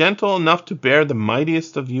 He is gentle enough to bear the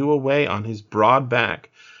mightiest of you away on his broad back,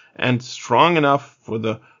 and strong enough for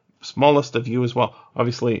the smallest of you as well.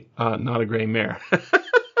 Obviously, not a gray mare.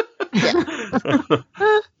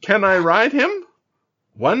 Can I ride him?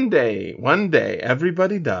 One day,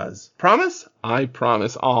 everybody does. Promise? I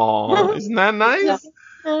promise. Aw, isn't that nice?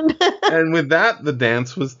 And with that, the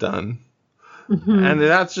dance was done. Mm-hmm. And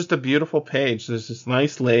that's just a beautiful page. There's this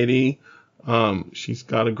nice lady. She's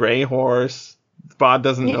got a gray horse. Bod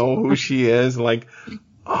doesn't know who she is. Like,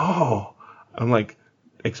 oh. I'm like,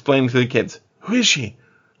 explaining to the kids, who is she?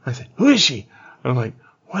 I say, who is she? I'm like,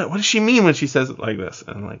 what does she mean when she says it like this?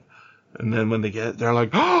 And I'm like, and then when they get it, they're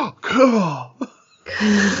like, oh, cool.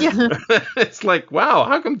 Yeah. It's like, wow,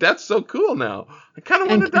 how come Death's so cool now? I kind of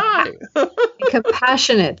want to die.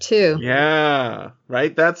 Compassionate too. Yeah,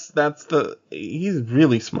 right. He's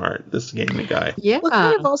really smart, this Gaiman guy. Yeah. Well,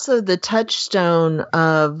 kind of also the touchstone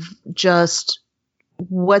of just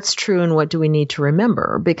what's true and what do we need to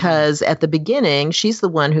remember? Because at the beginning, she's the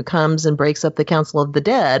one who comes and breaks up the Council of the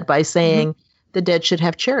Dead by saying the dead should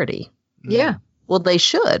have charity. Yeah. Well, they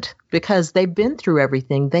should, because they've been through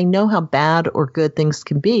everything. They know how bad or good things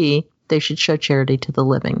can be. They should show charity to the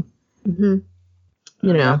living. Mm-hmm.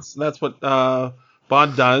 You know, that's what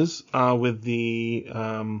Bod does with the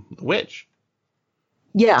witch.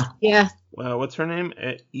 Yeah. Yeah. What's her name?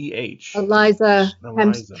 E.H. Eliza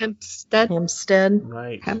Hempstead.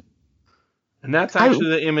 Right. And that's actually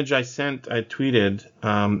the image I tweeted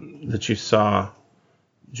that you saw,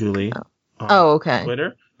 Julie. Okay.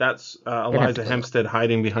 Twitter. That's Eliza Hempstead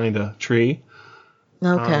hiding behind a tree.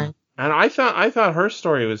 Okay. And I thought her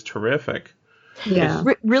story was terrific. Yeah.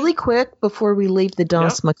 Really quick before we leave the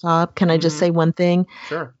Danse Macabre, can I just say one thing?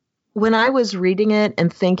 Sure. When I was reading it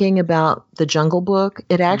and thinking about the Jungle Book,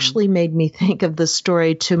 it actually made me think of the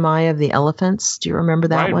story Tumaya of the Elephants. Do you remember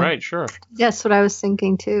that one? Right, sure. That's what I was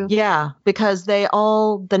thinking too. Yeah, because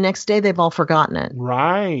the next day they've all forgotten it.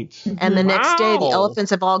 Right. And the next day the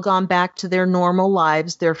elephants have all gone back to their normal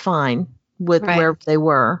lives. They're fine with where they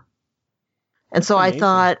were. And so I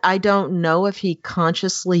thought, I don't know if he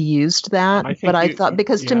consciously used that, but I thought,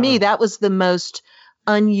 because to me, that was the most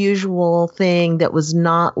unusual thing that was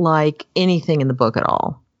not like anything in the book at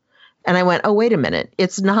all. And I went, oh, wait a minute.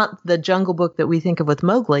 It's not the Jungle Book that we think of with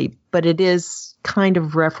Mowgli, but it is kind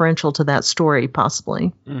of referential to that story,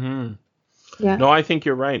 possibly. Mm-hmm. Yeah. No, I think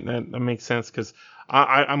you're right. That makes sense, because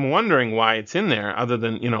I'm wondering why it's in there, other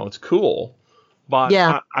than, it's cool. But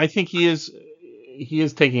I think he is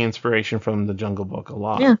taking inspiration from the Jungle Book a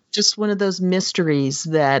lot. Yeah, just one of those mysteries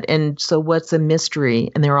and so what's a mystery?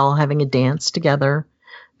 And they're all having a dance together.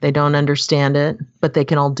 They don't understand it, but they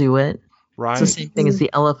can all do it. Right. It's the same thing as the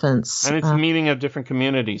elephants. And it's a meeting of different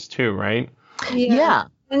communities too, right? Yeah.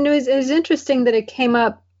 And it was interesting that it came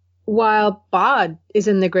up while Bod is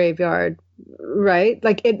in the graveyard, right?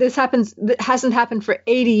 Like this hasn't happened for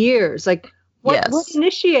 80 years. Like what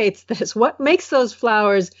initiates this? What makes those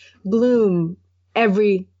flowers bloom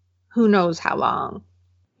every who knows how long?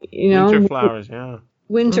 Winter flowers, yeah.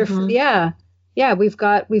 Winter, yeah.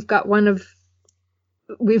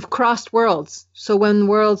 We've crossed worlds. So when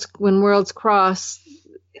worlds cross,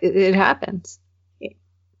 it happens.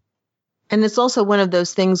 And it's also one of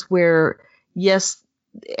those things where, yes,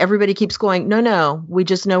 everybody keeps going, no, we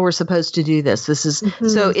just know we're supposed to do this. This is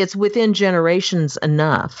so it's within generations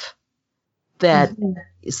enough that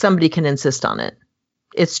somebody can insist on it.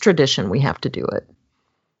 It's tradition. We have to do it.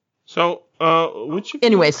 So,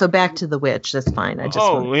 anyway, so back to the witch. That's fine.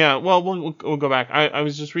 Yeah. Well, we'll go back. I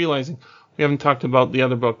was just realizing we haven't talked about the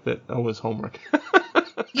other book that was homework.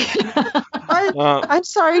 I'm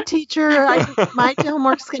sorry, teacher. My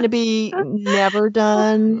homework's going to be never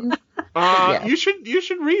done. You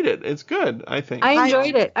should read it. It's good, I think. I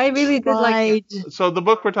enjoyed it. I really did like it. So the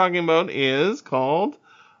book we're talking about is called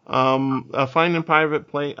A Fine and Private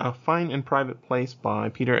Place by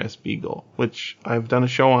Peter S. Beagle, which I've done a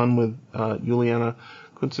show on with Juliana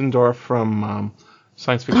Kutzendorf from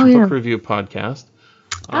Science Fiction Book Review podcast.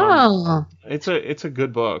 It's a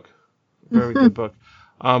good book, very good book.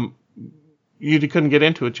 You couldn't get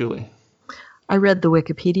into it, Julie. I read the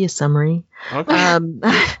Wikipedia summary. Okay.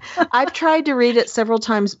 I've tried to read it several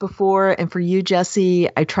times before, and for you, Jesse,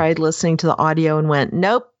 I tried listening to the audio and went,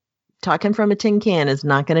 nope, talking from a tin can is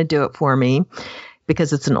not going to do it for me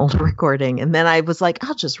because it's an older recording. And then I was like,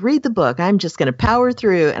 I'll just read the book. I'm just going to power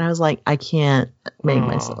through. And I was like, I can't make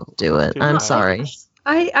myself do it. I'm sorry.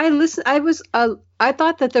 I listened. I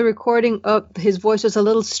thought that the recording of his voice was a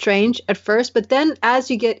little strange at first, but then as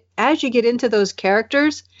you get into those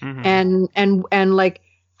characters and like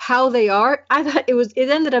how they are, I thought it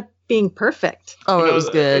ended up being perfect. Oh, it was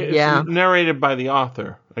good. It's narrated by the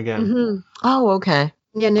author again. Mm-hmm. Oh, okay.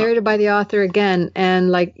 Yeah, narrated by the author again,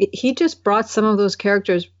 and like he just brought some of those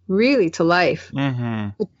characters really to life. Mm-hmm.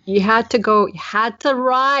 But you had to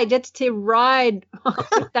ride with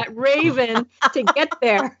that raven to get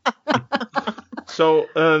there. So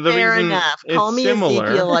the Fair reason enough. it's Call me similar,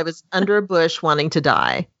 Ezekiel. I was under a bush wanting to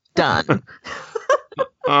die. Done.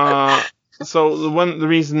 So the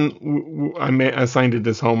reason I assigned it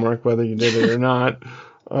as homework, whether you did it or not,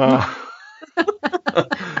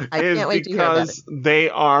 is because they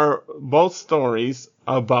are both stories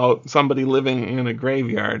about somebody living in a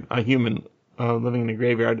graveyard, a human living in a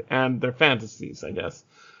graveyard, and their fantasies, I guess.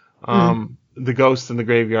 The ghosts in the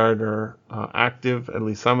graveyard are active, at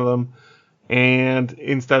least some of them. And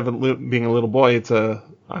instead of being a little boy, it's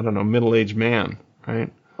middle-aged man,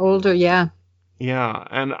 right? Older, yeah. Yeah,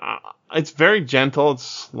 and it's very gentle. It's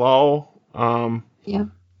slow. Yeah.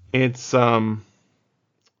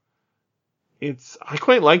 I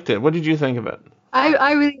quite liked it. What did you think of it?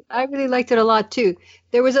 I really liked it a lot too.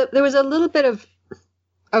 There was a little bit of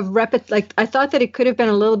like I thought that it could have been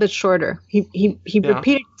a little bit shorter. He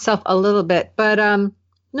repeated himself a little bit, but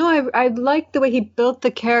no, I liked the way he built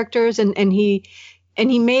the characters and he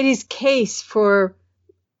made his case for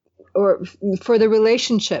the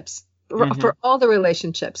relationships, for all the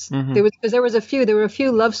relationships. There were a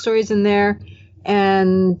few love stories in there,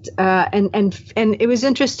 and it was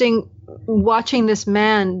interesting watching this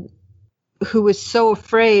man who was so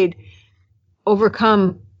afraid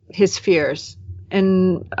overcome his fears.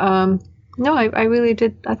 And no, I really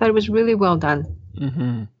did. I thought it was really well done.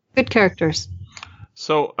 Mm-hmm. Good characters.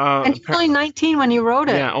 So, and he's only 19 when he wrote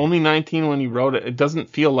it. Yeah, only 19 when he wrote it. It doesn't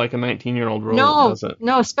feel like a 19-year-old wrote it, does it?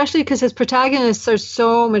 No, especially because his protagonists are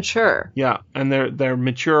so mature. Yeah, and they're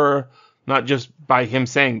mature, not just by him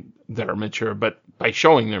saying they're mature, but by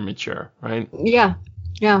showing they're mature, right? Yeah.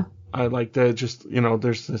 I like to just,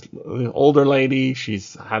 there's this older lady.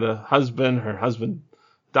 She's had a husband. Her husband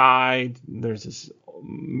died. There's this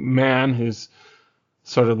man who's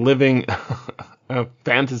sort of living a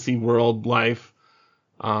fantasy world life.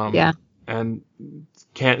 And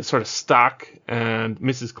can't sort of stuck, and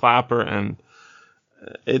Mrs. Clapper, and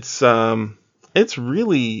it's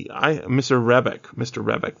really Mr.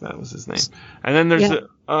 Rebeck, that was his name. And then there's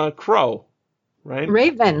a crow, right?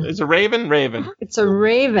 Raven. It's a raven. It's a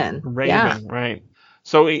raven. Right.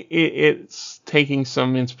 So it's taking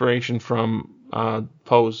some inspiration from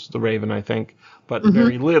Poe's The Raven, I think, but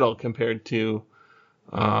very little compared to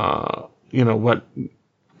what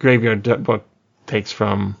Graveyard Book takes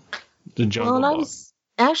from the Jungle Book. I was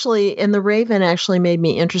and the Raven actually made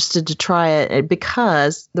me interested to try it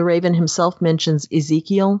because the Raven himself mentions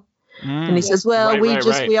Ezekiel. And he says, well,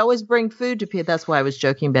 we always bring food to people. That's why I was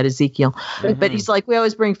joking about Ezekiel. But he's like, we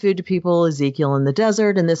always bring food to people, Ezekiel in the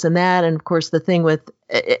desert and this and that. And of course the thing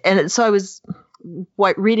so I was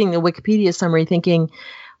reading the Wikipedia summary thinking,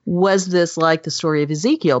 was this like the story of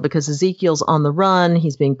Ezekiel? Because Ezekiel's on the run.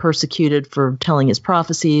 He's being persecuted for telling his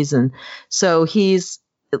prophecies. And so he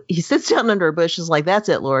sits down under a bush and is like, that's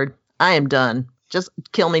it, Lord. I am done. Just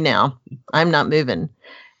kill me now. I'm not moving.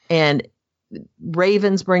 And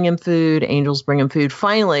ravens bring him food. Angels bring him food.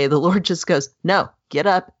 Finally, the Lord just goes, no, get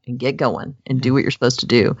up and get going and do what you're supposed to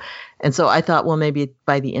do. And so I thought, well, maybe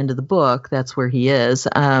by the end of the book, that's where he is.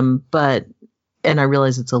 And I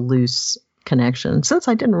realize it's a loose connection since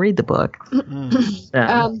I didn't read the book.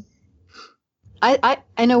 I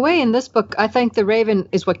in a way in this book I think the raven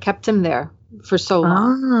is what kept him there for so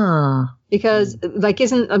long. Because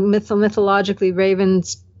isn't mythologically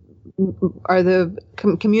ravens are the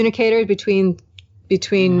communicators between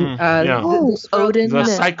Odin,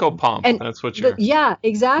 the psychopomp, and that's what you're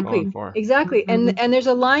exactly. for. And there's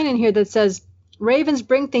a line in here that says ravens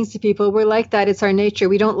bring things to people. We're like that. It's our nature.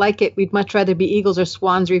 We don't like it. We'd much rather be eagles or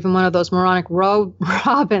swans or even one of those moronic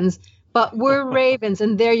robins. But we're ravens,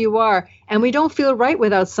 and there you are. And we don't feel right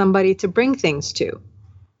without somebody to bring things to.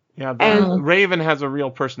 Yeah, And Raven has a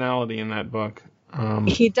real personality in that book.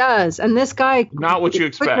 He does. And this guy Not what you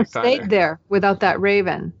couldn't have expect stayed either. there without that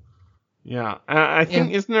raven. Yeah, I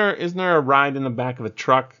think isn't there a ride in the back of a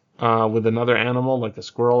truck with another animal like a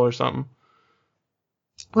squirrel or something?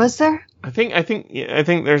 Was there? I think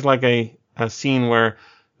there's like a scene where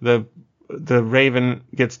the raven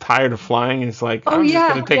gets tired of flying and it's like, I'm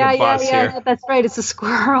just gonna take a bus here. Yeah, that's right. It's a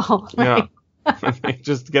squirrel. Yeah, they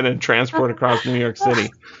just get a transport across New York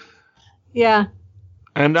City. Yeah.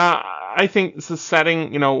 And I think it's a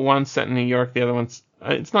setting, one's set in New York, the other one's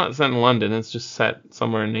it's not set in London. It's just set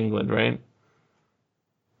somewhere in England, right?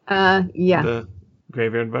 Yeah. The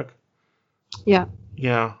Graveyard Book. Yeah.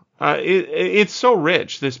 Yeah. It's so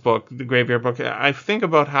rich, this book, the Graveyard Book. I think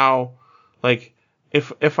about how, like,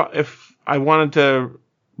 if I wanted to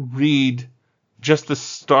read just the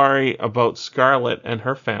story about Scarlet and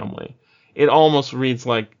her family, it almost reads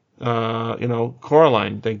like,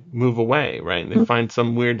 Coraline. They move away, right? They find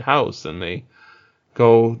some weird house and they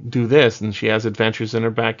go do this, and she has adventures in her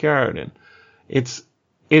backyard, and it's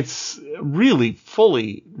really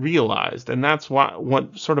fully realized, and that's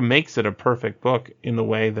what sort of makes it a perfect book in the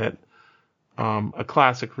way that a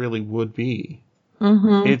classic really would be.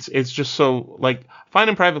 Mm-hmm. It's just so, like,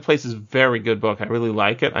 Finding Private Place is a very good book. I really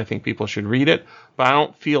like it. I think people should read it, but I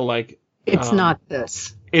don't feel like it's not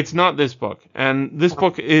this. It's not this book, and this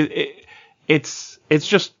book it's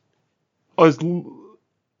just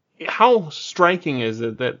how striking is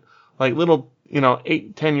it that, like, little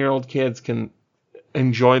 8-10-year-old kids can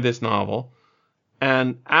enjoy this novel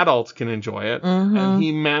and adults can enjoy it, and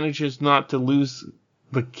he manages not to lose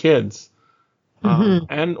the kids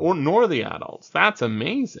nor the adults. That's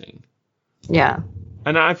amazing. Yeah.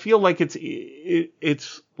 And I feel like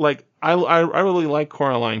it's like I really like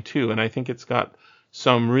Coraline too, and I think it's got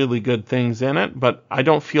some really good things in it, but I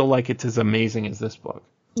don't feel like it's as amazing as this book.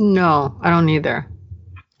 No, I don't either.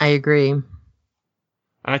 I agree. And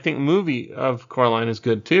I think the movie of Coraline is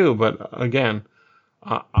good too, but again,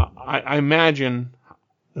 I imagine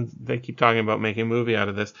they keep talking about making a movie out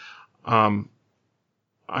of this. I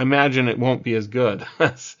imagine it won't be as good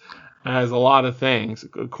as a lot of things.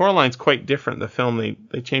 Coraline's quite different. The film,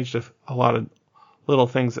 they changed a lot of little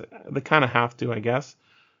things. They kind of have to, I guess.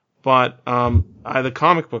 But the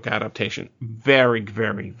comic book adaptation, very,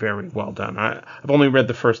 very, very well done. I've only read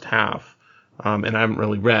the first half. And I haven't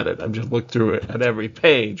really read it. I've just looked through it at every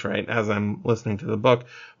page, right, as I'm listening to the book.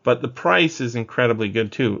 But the price is incredibly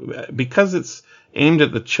good, too. Because it's aimed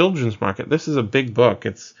at the children's market, this is a big book.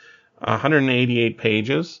 It's 188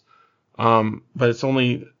 pages, but it's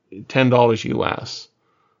only $10 US.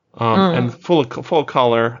 And full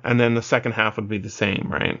color, and then the second half would be the same,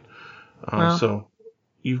 right? So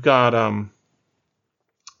you've got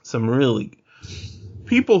some really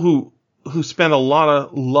people who spend a lot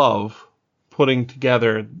of love putting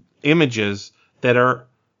together images that are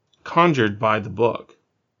conjured by the book.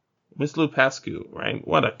 Miss Lupescu, right?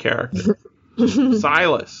 What a character.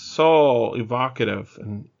 Silas, so evocative.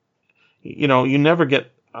 And, you never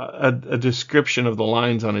get a description of the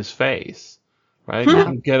lines on his face, right?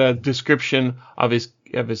 You get a description of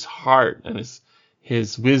his heart and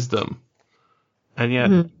his wisdom. And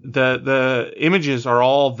yet the images are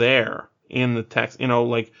all there in the text,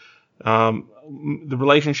 the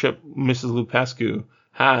relationship Mrs. Lupescu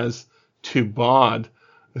has to Bod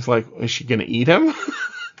is like, is she going to eat him?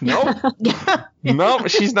 No. No,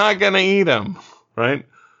 she's not going to eat him. Right?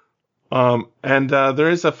 And there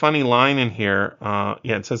is a funny line in here.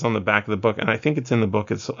 It says on the back of the book, and I think it's in the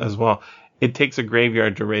book as well. It takes a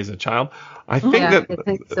graveyard to raise a child. I think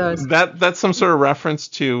that's some sort of reference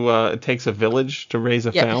to it takes a village to raise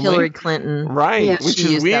a family. Hillary Clinton. Right, yeah, which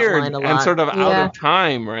is weird and sort of out of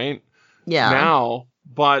time, right? Yeah. Now,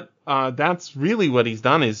 but that's really what he's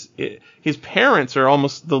done. His parents are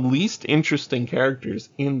almost the least interesting characters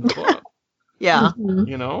in the book. Yeah.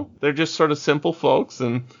 They're just sort of simple folks,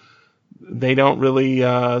 and they don't really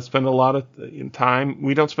spend a lot of time.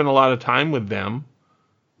 We don't spend a lot of time with them.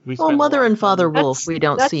 Mother and Father Wolf, we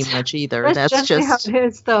don't see much either. That's just how it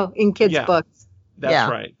is, though, in kids' books.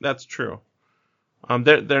 That's right. That's true.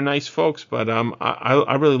 They're nice folks, but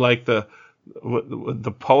I really like the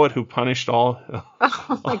poet who punished all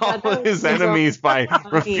his enemies by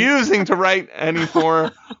refusing to write any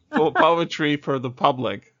more poetry for the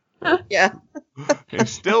public. Yeah. He's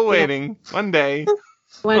still waiting. One day.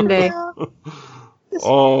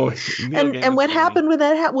 Oh, And what happened with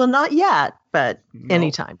that? Well, not yet, but No.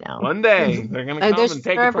 anytime now. One day they're gonna come There's and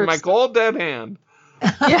take it from my cold dead hand.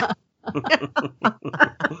 Yeah.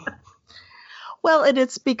 Well, and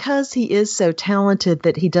it's because he is so talented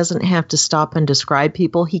that he doesn't have to stop and describe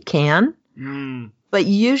people. He can, but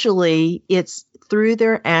usually it's through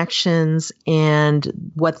their actions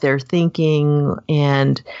and what they're thinking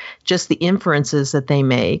and just the inferences that they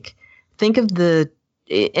make. Think of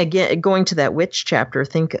again, going to that witch chapter,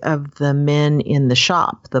 think of the men in the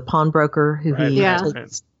shop, the pawnbroker who he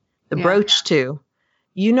takes the brooch to.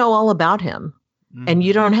 You know all about him. And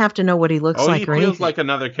you don't have to know what he looks like or anything. He feels like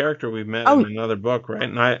another character we've met in another book, right?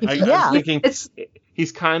 And I'm thinking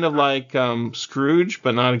he's kind of like Scrooge,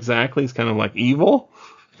 but not exactly. He's kind of like evil.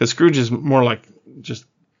 Because Scrooge is more like just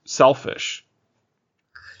selfish.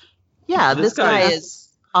 Yeah, this guy is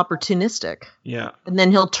opportunistic. Yeah. And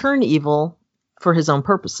then he'll turn evil for his own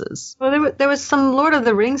purposes. Well, there was some Lord of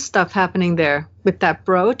the Rings stuff happening there with that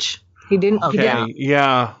brooch. He didn't. Okay,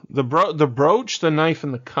 yeah. The brooch, the knife,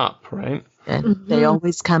 and the cup, right? And they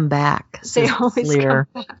always come back. They always come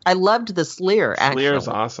back. I loved the Sleer, actually. Sleer's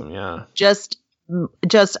awesome, yeah. Just,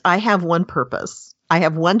 I have one purpose. I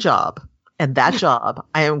have one job, and that job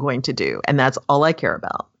I am going to do, and that's all I care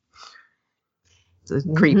about. It's a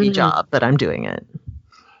creepy job, but I'm doing it.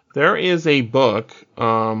 There is a book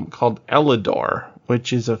called Elidor,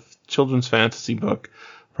 which is a children's fantasy book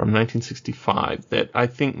from 1965 that I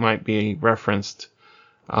think might be referenced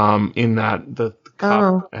in that the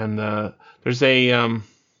cup and there's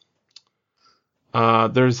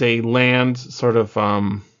a land sort of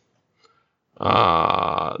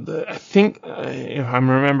I think if I'm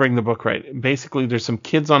remembering the book right, basically there's some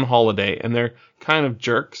kids on holiday and they're kind of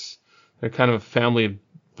jerks. They're kind of a family of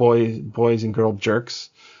boys and girl jerks.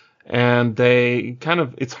 And they kind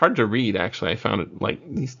of, it's hard to read, actually. I found it like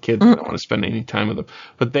these kids, I don't want to spend any time with them.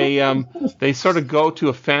 But they sort of go to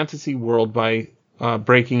a fantasy world by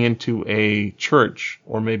breaking into a church,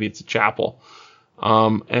 or maybe it's a chapel.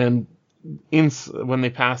 And when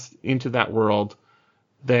they pass into that world,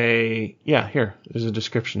 there's a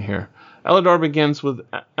description here. Elidor begins with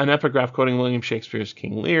an epigraph quoting William Shakespeare's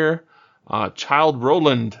King Lear. Child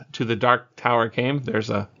Roland to the Dark Tower came.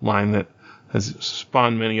 There's a line that has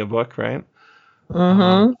spawned many a book, right?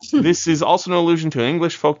 This is also an allusion to an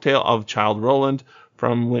English folktale of Child Roland,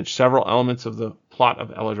 from which several elements of the plot of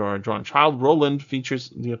Elidor are drawn. Child Roland features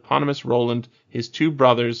the eponymous Roland, his two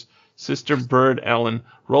brothers, sister bird Ellen.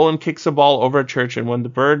 Roland kicks a ball over a church, and when the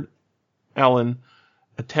bird Ellen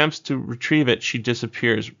attempts to retrieve it, she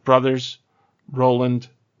disappears. Brothers Roland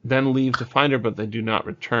then leave to find her, but they do not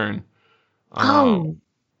return.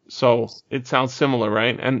 So it sounds similar,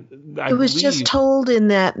 right? And it was just told in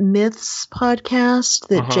that Myths podcast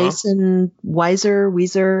that Jason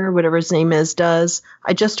Weiser, whatever his name is, does.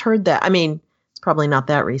 I just heard that. I mean, it's probably not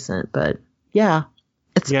that recent, but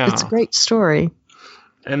it's a great story.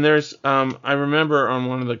 And there's, I remember on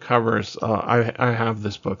one of the covers, I have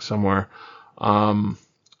this book somewhere.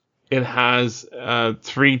 It has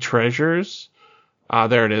 3 treasures.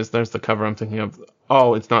 There it is. There's the cover I'm thinking of.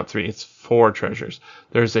 Oh, it's not 3. It's 4 treasures.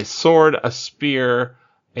 There's a sword, a spear,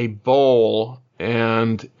 a bowl,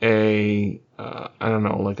 and a, I don't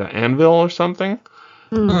know, like an anvil or something.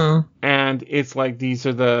 And it's like these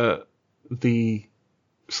are the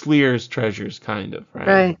Sleer's treasures, kind of, right?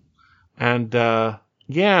 Right. And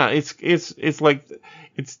it's like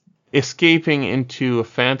it's escaping into a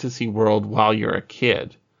fantasy world while you're a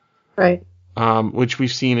kid. Right. Which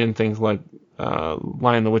we've seen in things like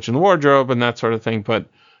Lion, the Witch, and the Wardrobe and that sort of thing. But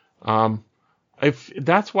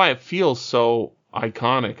that's why it feels so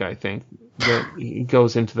iconic, I think, that he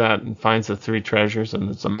goes into that and finds the 3 treasures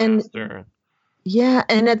and it's a master.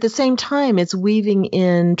 And at the same time, it's weaving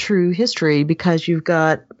in true history because you've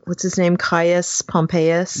got, what's his name, Caius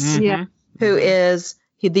Pompeius, who is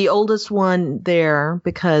the oldest one there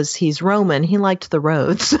because he's Roman. He liked the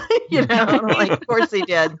roads, of course he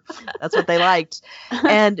did. That's what they liked.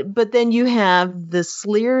 But then you have the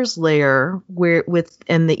Sleer's lair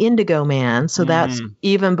and the Indigo Man. So that's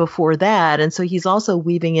even before that. And so he's also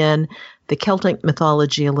weaving in the Celtic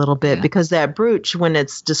mythology a little bit because that brooch, when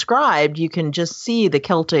it's described, you can just see the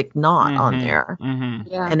Celtic knot on there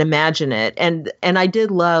and imagine it. And I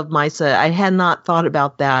did love Misa. I had not thought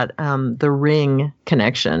about that, the ring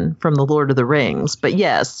connection from the Lord of the Rings, but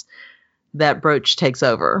yes, that brooch takes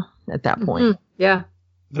over at that point. Yeah.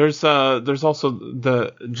 There's also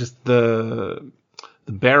the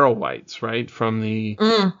barrow whites, right, from the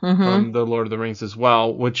Lord of the Rings as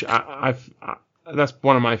well, which that's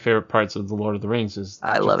one of my favorite parts of the Lord of the Rings is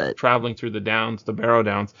I love it, traveling through the downs, the Barrow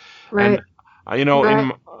Downs, right?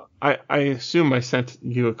 And I assume I sent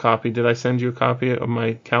you a copy. Did I send you a copy of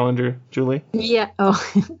my calendar, Julie? Yeah. Oh.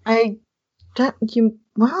 I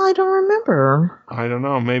don't remember. I don't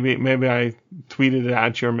know. Maybe I tweeted it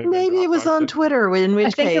at you, or Maybe it was on Twitter. In which I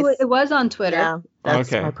think case, it was on Twitter. yeah,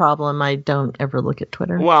 that's Okay. my problem. I don't ever look at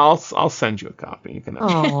Twitter. Well, I'll send you a copy. You can.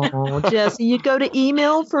 Oh, Jesse, you'd go to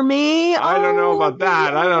email for me? I don't know about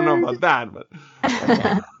that. I don't know about that, but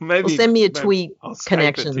maybe. Well, send me a tweet I'll Skype it to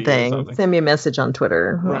connection you or thing. something. Send me a message on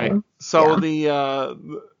Twitter. Right. So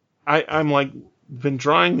I'm like been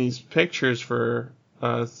drawing these pictures for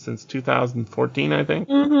since 2014, I think.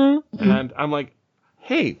 Mm-hmm. And I'm like,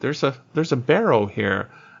 hey, there's a barrow here.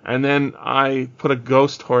 And then I put a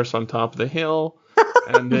ghost horse on top of the hill,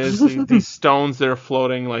 and there's these stones that are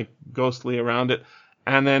floating like ghostly around it.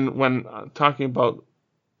 And then when talking about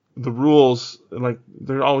the rules, like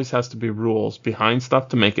there always has to be rules behind stuff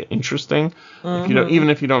to make it interesting. If you don't, even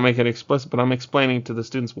if you don't make it explicit, but I'm explaining to the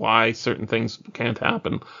students why certain things can't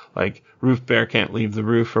happen, like roof bear can't leave the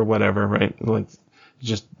roof or whatever, right? Like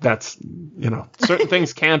just that's certain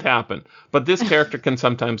things can't happen, but this character can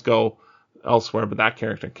sometimes go elsewhere, but that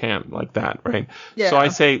character can't, like that, right? Yeah. So I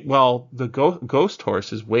say, well, the ghost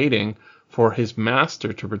horse is waiting for his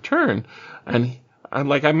master to return, and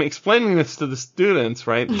I'm explaining this to the students,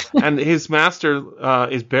 right? And his master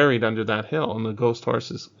is buried under that hill, and the ghost horse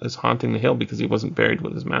is haunting the hill because he wasn't buried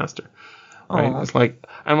with his master. Right? It's like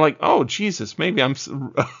I'm like, oh Jesus, maybe I'm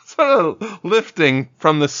sort of lifting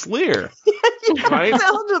from the Sleer, right?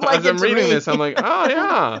 Like as I'm reading this, I'm like, oh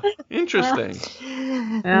yeah, interesting.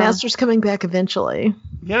 Master's coming back eventually.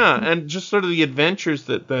 Yeah, and just sort of the adventures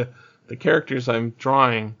that the characters I'm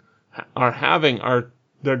drawing are having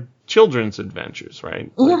they're children's adventures,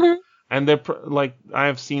 right? Like, and they're like I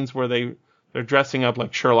have scenes where they're dressing up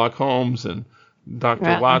like Sherlock Holmes and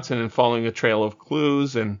Dr. Watson and following a trail of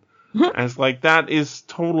clues and it's like that is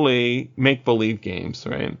totally make-believe games,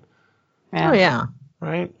 right? Yeah. Oh yeah.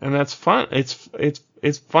 Right? And that's fun. It's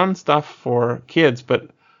fun stuff for kids,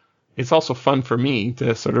 but it's also fun for me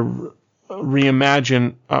to sort of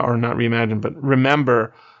reimagine or not reimagine, but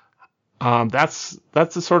remember that's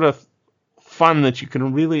the sort of fun that you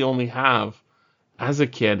can really only have as a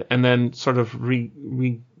kid and then sort of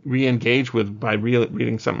re-engage with by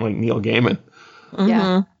reading something like Neil Gaiman.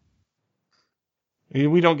 Yeah.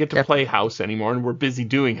 We don't get to play house anymore, and we're busy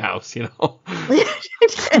doing house,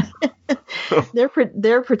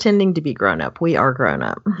 They're pretending to be grown up. We are grown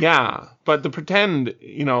up. Yeah, but the pretend,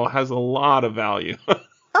 has a lot of value.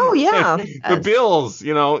 Oh yeah. The bills,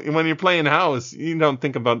 when you're playing house, you don't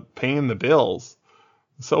think about paying the bills.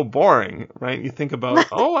 It's so boring, right? You think about,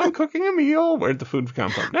 I'm cooking a meal. Where'd the food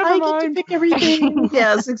come from? Never mind. I get to pick everything.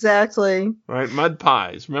 Yes, exactly. Right, mud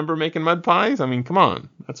pies. Remember making mud pies? I mean, come on,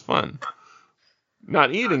 that's fun.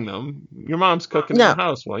 Not eating them. Your mom's cooking in the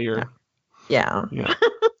house while you're. Yeah. Yeah.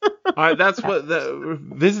 All right, that's what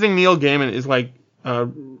visiting Neil Gaiman is like.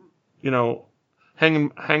 Hanging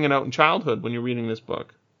out in childhood when you're reading this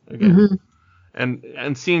book again,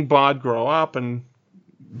 and seeing Bod grow up and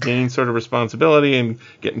gain sort of responsibility and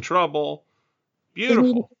get in trouble.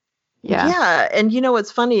 Beautiful. Yeah. And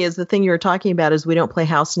what's funny is the thing you were talking about is we don't play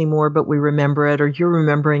house anymore, but we remember it, or you're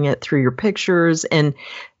remembering it through your pictures, and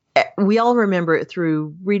we all remember it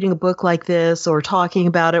through reading a book like this or talking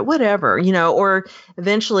about it, whatever, or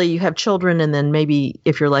eventually you have children and then maybe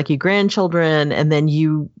if you're lucky grandchildren, and then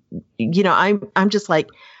I'm just like,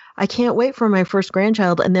 I can't wait for my first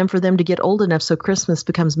grandchild and then for them to get old enough so Christmas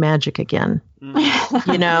becomes magic again. Yeah,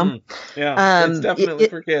 it's definitely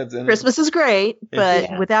for kids. Christmas is great,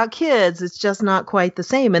 but without kids, it's just not quite the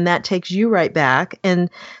same. And that takes you right back.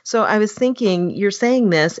 And so I was thinking, you're saying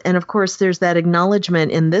this, and of course there's that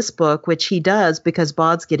acknowledgement in this book, which he does because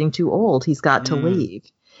Bod's getting too old. He's got to leave.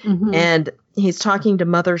 And he's talking to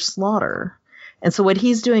Mother Slaughter. And so what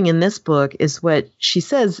he's doing in this book is what she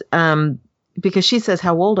says, because she says,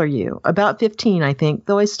 how old are you? About 15, I think,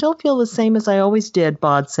 though I still feel the same as I always did,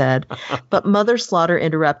 Bod said. But Mother Slaughter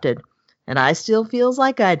interrupted. And I still feels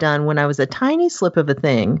like I done when I was a tiny slip of a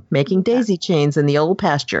thing, making daisy chains in the old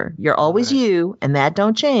pasture. You're always you, and that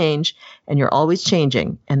don't change, and you're always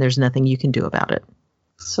changing, and there's nothing you can do about it.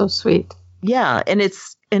 So sweet. Yeah, and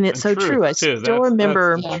it's so true. I still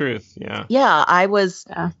remember. That's the truth, yeah. Yeah, I was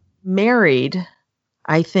married,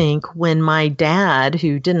 I think, when my dad,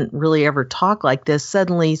 who didn't really ever talk like this,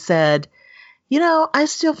 suddenly said, I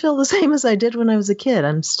still feel the same as I did when I was a kid.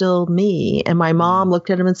 I'm still me. And my mom looked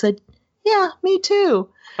at him and said, yeah, me too.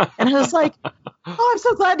 And I was like, I'm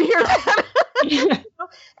so glad to hear that.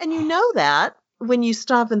 And that when you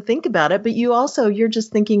stop and think about it, but you're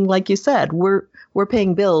just thinking, like you said, we're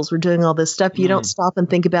paying bills. We're doing all this stuff. You don't stop and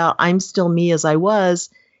think about, I'm still me as I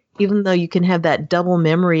was even though you can have that double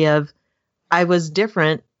memory of I was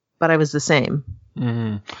different, but I was the same.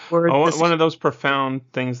 Mm-hmm. One of those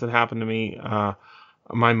profound things that happened to me,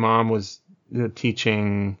 my mom was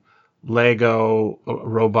teaching Lego,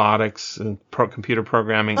 robotics, and computer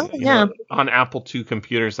programming on Apple II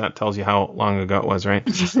computers. That tells you how long ago it was, right?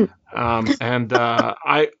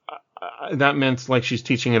 That meant like she's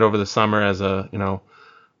teaching it over the summer as a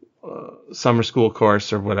summer school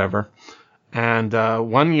course or whatever. And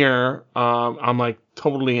one year, I'm like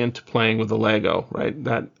totally into playing with the Lego, right?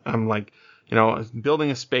 That I'm like,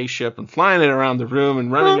 building a spaceship and flying it around the room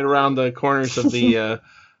and running it around the corners of the,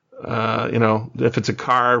 if it's a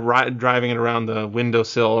car, driving it around the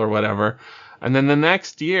windowsill or whatever. And then the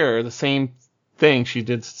next year, the same thing. She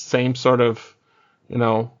did the same sort of,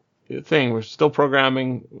 thing. We're still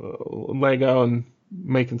programming Lego and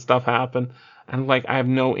making stuff happen. And like, I have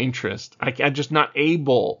no interest. I'm just not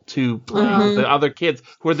able to play with the other kids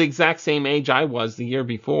who are the exact same age I was the year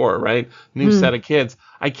before, right? New set of kids.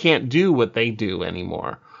 I can't do what they do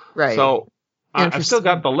anymore. Right. So I've still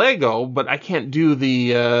got the Lego, but I can't do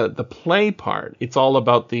the play part. It's all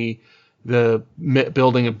about the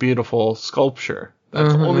building a beautiful sculpture.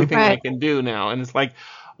 That's the only thing I can do now. And it's like,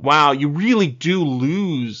 wow, you really do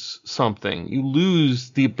lose something. You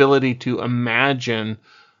lose the ability to imagine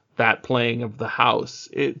that playing of the house.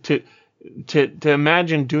 To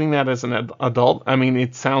imagine doing that as an adult, I mean,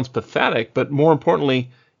 it sounds pathetic, but more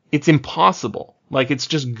importantly, it's impossible. Like, it's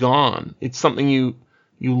just gone. It's something you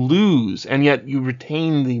lose, and yet you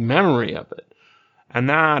retain the memory of it. And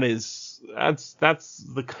that's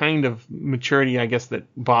the kind of maturity, I guess, that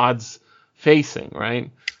Bod's facing,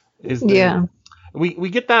 right? We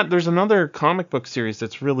get that. There's another comic book series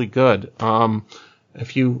that's really good.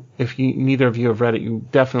 If neither of you have read it, you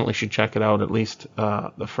definitely should check it out. At least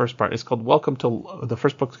the first part. It's called the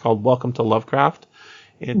first book's called Welcome to Lovecraft.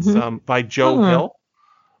 It's by Joe Hill.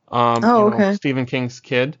 Stephen King's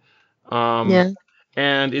kid.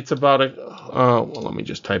 And it's about let me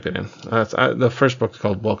just type it in. The first book's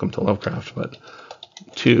called Welcome to Lovecraft, but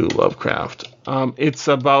to Lovecraft. It's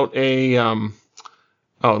about a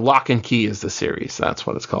Lock and Key is the series. That's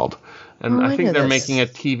what it's called. And I think they're making a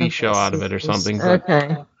TV show out of it or something.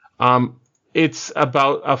 But, it's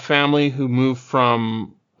about a family who moved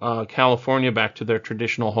from California back to their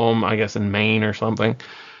traditional home, I guess in Maine or something.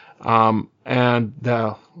 And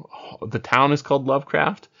the town is called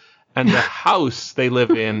Lovecraft, and the house they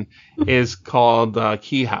live in is called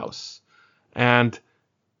Key House. And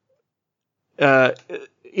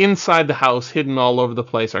inside the house, hidden all over the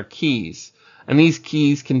place, are keys. And these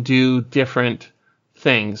keys can do different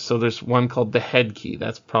things. So there's one called the head key.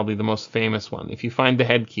 That's probably the most famous one. If you find the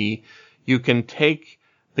head key, you can take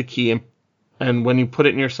the key and when you put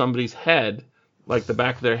it near somebody's head, like the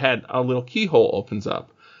back of their head, a little keyhole opens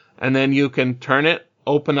up. And then you can turn it,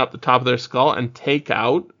 open up the top of their skull, and take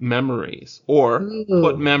out memories or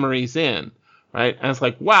put memories in, right? And it's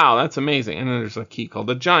like, wow, that's amazing. And then there's a key called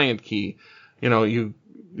the giant key. You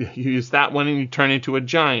use that one and you turn into a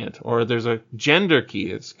giant. Or there's a gender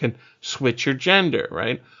key. It can switch your gender,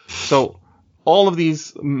 right? So all of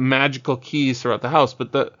these magical keys throughout the house.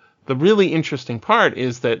 But the really interesting part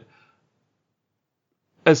is that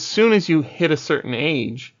as soon as you hit a certain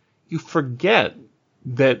age, you forget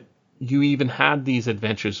that you even had these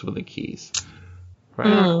adventures with the keys,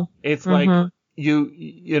 right? It's like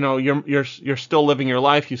you're still living your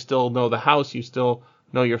life. You still know the house. You still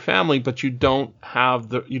know your family, but you don't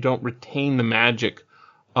retain the magic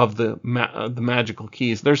of the magical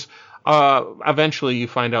keys. There's eventually you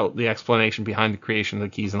find out the explanation behind the creation of the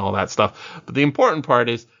keys and all that stuff. But the important part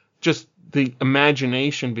is just the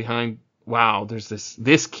imagination behind, wow, there's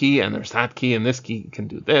this key and there's that key and this key can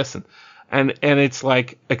do this. And it's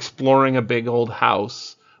like exploring a big old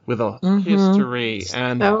house with a history.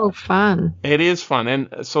 And so fun. It is fun.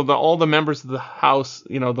 And so all the members of the house,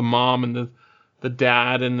 the mom and the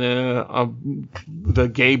dad and the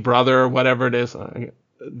gay brother or whatever it is,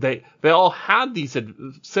 they all had these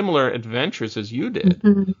similar adventures as you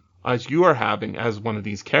did, as you are having as one of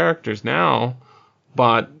these characters now,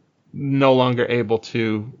 but no longer able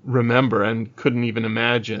to remember and couldn't even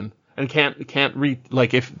imagine and can't read,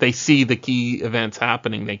 like if they see the key events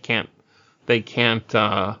happening, they don't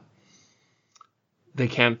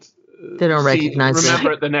recognize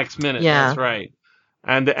remember it it the next minute. That's right.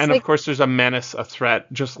 And of course there's a menace, a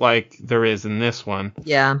threat, just like there is in this one.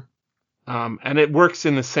 Yeah. And it works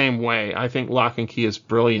in the same way. I think Lock and Key is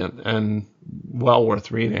brilliant and well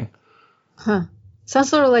worth reading. Huh. Sounds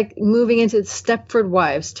sort of like moving into Stepford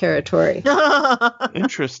Wives territory.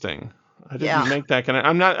 Interesting. I didn't make that kind of.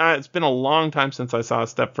 I'm not. It's been a long time since I saw a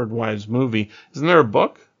Stepford Wives movie. Isn't there a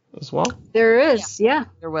book? as well? There is, yeah.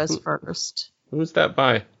 There was first. Who's that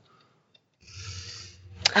by?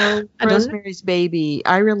 Oh, I don't know. Rosemary's Baby.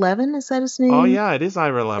 Ira Levin, is that his name? Oh, yeah, it is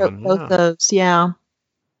Ira Levin. Both Yeah. those, yeah.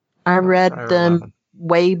 I read Ira them Levin.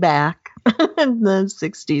 way back in the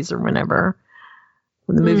 60s or whenever.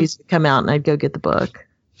 When the movies would come out and I'd go get the book.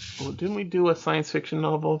 Well, didn't we do a science fiction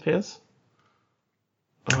novel of his?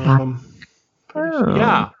 Oh.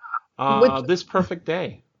 Yeah. This Perfect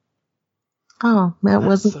Day. Oh, that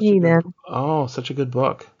wasn't such me a then. good, oh, such a good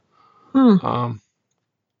book.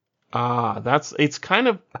 It's kind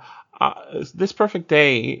of This Perfect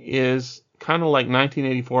Day is kind of like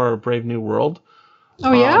 1984 or Brave New World.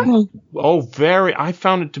 Oh, yeah? I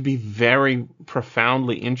found it to be very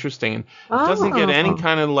profoundly interesting, and it doesn't get any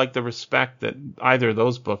kind of like the respect that either of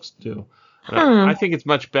those books do. I think it's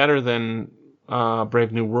much better than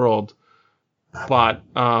Brave New World, but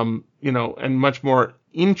and much more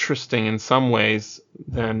interesting in some ways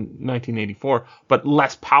than 1984, but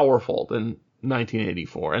less powerful than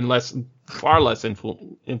 1984, and far less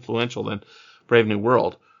influential than Brave New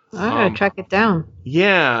World. I gotta track it down.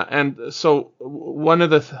 Yeah, and so one of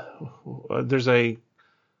there's a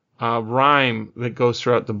rhyme that goes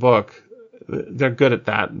throughout the book. They're good at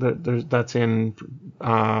that. That's in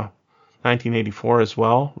 1984 as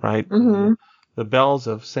well, right? Mm-hmm. The bells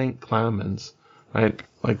of St. Clemens, right?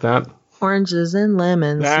 Like that. Oranges and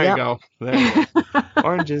lemons. There you go. There you go.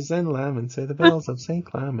 Oranges and lemons, say the bells of St.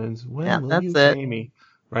 Clemens. When will you pay me?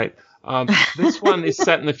 Right. This one is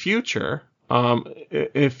set in the future.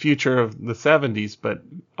 A future of the 70s, but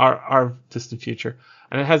our distant future.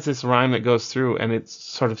 And it has this rhyme that goes through, and it's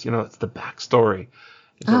sort of, it's the backstory.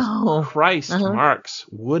 It goes, Christ marks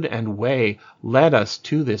wood and way, led us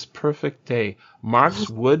to this perfect day. Marks,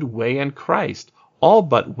 wood, way, and Christ, all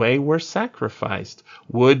but way were sacrificed.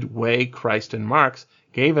 Wood, way, Christ, and marks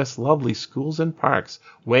gave us lovely schools and parks.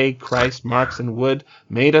 Way, Christ, marks, and wood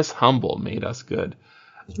made us humble, made us good.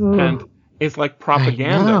 And it's like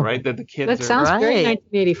propaganda, right? That the kids That sounds very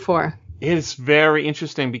 1984. It's very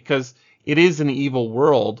interesting because it is an evil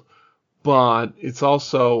world, but it's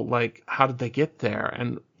also like, how did they get there?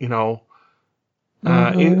 And,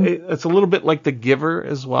 it's a little bit like The Giver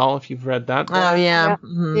as well, if you've read that book. Oh, yeah. Yeah.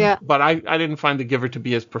 Mm-hmm. Yeah. But I didn't find The Giver to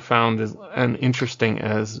be as profound and interesting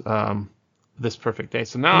as This Perfect Day.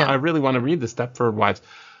 So now I really want to read The Stepford Wives.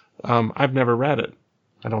 I've never read it,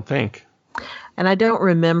 I don't think. And I don't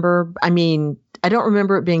remember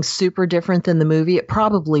it being super different than the movie. It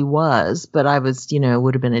probably was, but I was,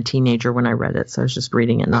 would have been a teenager when I read it. So I was just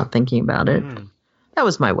reading it, not thinking about it. That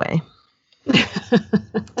was my way.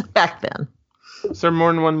 Back then. Is there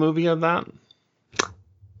more than one movie of that?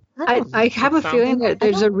 I have a feeling that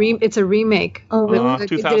there's it's a remake. Oh, really? They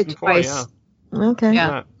did it 2004, twice. yeah. Okay.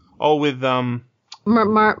 Yeah. Oh, with Nicole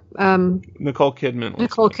Kidman.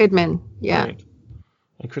 Nicole Kidman. Yeah. Right.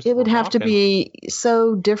 It would have to be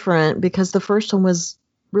so different because the first one was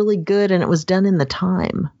really good and it was done in the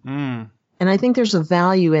time. And I think there's a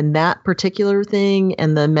value in that particular thing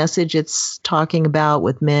and the message it's talking about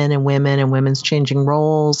with men and women's changing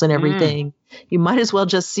roles and everything. You might as well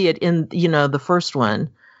just see it in, the first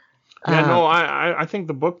one. Yeah, no, I think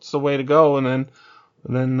the book's the way to go, and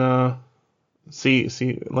then see.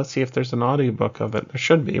 Let's see if there's an audiobook of it. There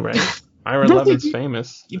should be, right? Ira Levin's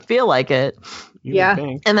famous. You feel like it. You would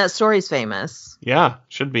think. And that story's famous. Yeah,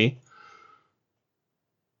 should be.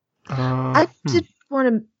 I did want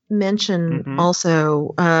to mention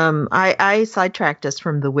also, I sidetracked us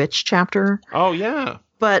from the witch chapter. Oh, yeah.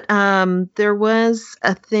 But there was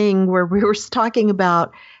a thing where we were talking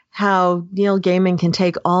about how Neil Gaiman can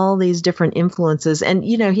take all these different influences. And,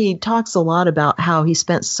 he talks a lot about how he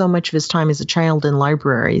spent so much of his time as a child in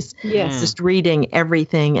libraries. Yes. Just reading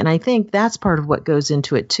everything. And I think that's part of what goes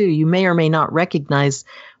into it, too. You may or may not recognize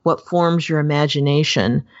what forms your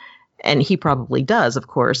imagination. And he probably does, of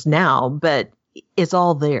course, now. But it's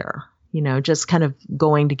all there, just kind of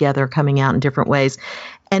going together, coming out in different ways.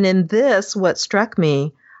 And in this, what struck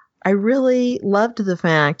me, I really loved the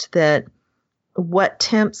fact that what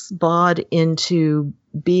tempts Bod into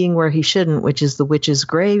being where he shouldn't, which is the witch's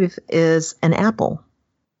grave, is an apple.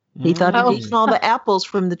 He thought he'd eaten all the apples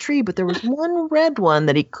from the tree, but there was one red one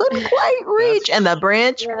that he couldn't quite reach, and the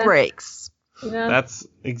branch breaks. Yeah. That's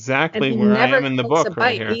exactly where I am in the book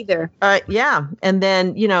right here. Either. Yeah, and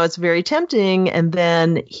then, it's very tempting, and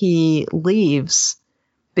then he leaves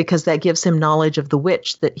because that gives him knowledge of the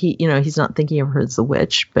witch that he's not thinking of her as the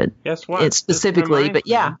witch, but guess what? It's specifically, but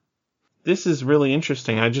yeah. This is really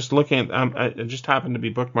interesting. I just looking at, I just happened to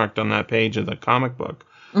be bookmarked on that page of the comic book,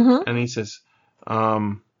 and he says,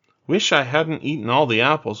 "Wish I hadn't eaten all the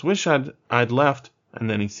apples. Wish I'd left and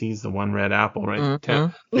then he sees the one red apple, right?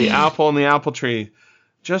 Mhm. The apple in the apple tree.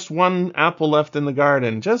 Just one apple left in the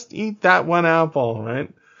garden. Just eat that one apple, right?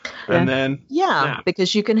 And then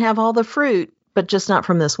because you can have all the fruit, but just not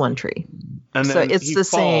from this one tree. And so then it's he the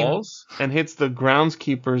same. falls and hits the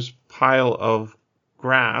groundskeeper's pile of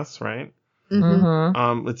grass, right?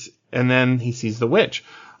 Mm-hmm. And then he sees the witch,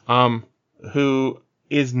 who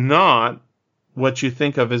is not what you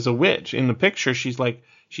think of as a witch. In the picture, she's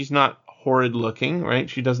not horrid looking, right?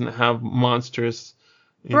 She doesn't have monstrous,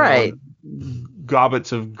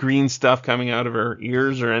 gobbets of green stuff coming out of her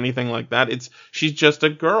ears or anything like that. She's just a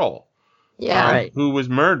girl, who was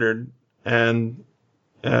murdered, and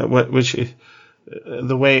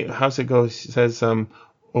the way how's it go? She says, well,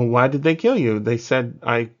 why did they kill you? They said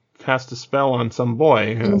I cast a spell on some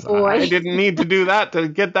boy. I didn't need to do that to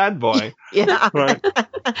get that boy. Right.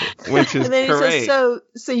 Which is and then great. He says,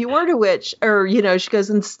 so you weren't a witch, or she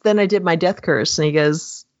goes, and then I did my death curse, and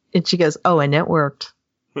she goes, oh, and it worked.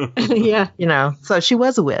 So she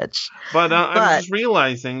was a witch. But I was just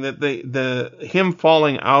realizing that the him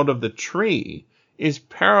falling out of the tree is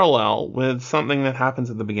parallel with something that happens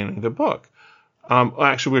at the beginning of the book.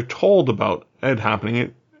 Actually, we're told about it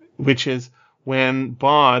happening, which is when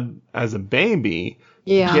Bod, as a baby,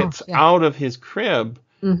 gets out of his crib,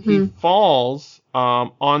 he falls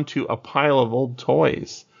onto a pile of old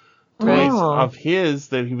toys. Toys of his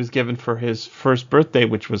that he was given for his first birthday,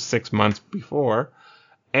 which was 6 months before,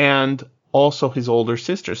 and also his older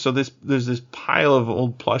sister. So there's this pile of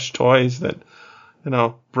old plush toys that,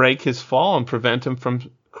 break his fall and prevent him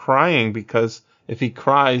from crying, because if he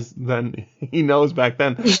cries, then he knows back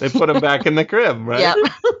then they put him back in the crib, right? Yeah.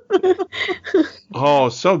 Oh,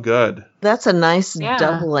 so good. That's a nice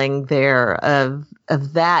doubling there of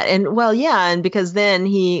that. And and because then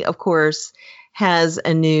he, of course,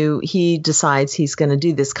 he decides he's going to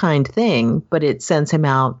do this kind thing, but it sends him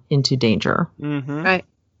out into danger. Mm-hmm. Right.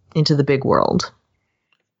 Into the big world.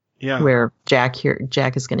 Yeah. Where Jack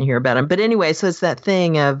is going to hear about him. But anyway, so it's that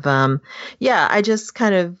thing of, I just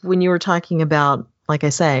kind of, when you were talking about, like I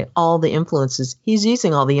say, all the influences, he's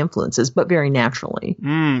using all the influences, but very naturally.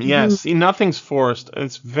 Yes. See, nothing's forced.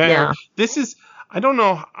 It's very, this is, I don't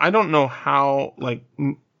know how, like,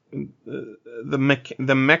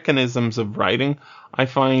 the mechanisms of writing, I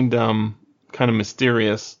find, kind of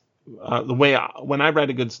mysterious. The way, when I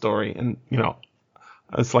write a good story, and,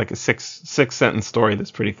 it's like a six sentence story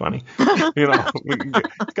that's pretty funny.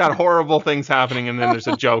 It's got horrible things happening, and then there's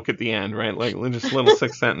a joke at the end, right? Like just a little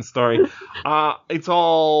 6 sentence story. It's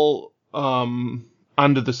all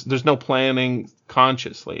under this. There's no planning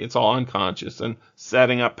consciously. It's all unconscious and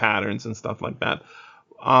setting up patterns and stuff like that.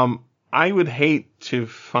 I would hate to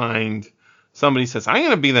find somebody says, I'm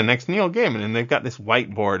going to be the next Neil Gaiman, and they've got this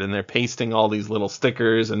whiteboard and they're pasting all these little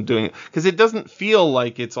stickers and doing it, because it doesn't feel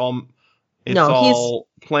like it's all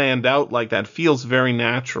planned out like that. It feels very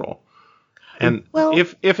natural. And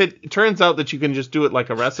if it turns out that you can just do it like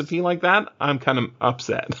a recipe like that, I'm kind of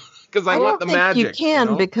upset, because I want the magic. You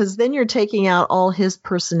can, because then you're taking out all his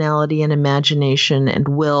personality and imagination and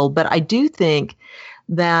will. But I do think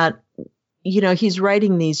that, he's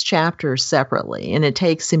writing these chapters separately, and it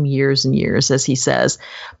takes him years and years, as he says.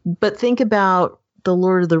 But think about The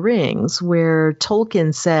Lord of the Rings, where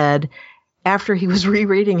Tolkien said, after he was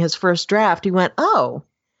rereading his first draft, he went,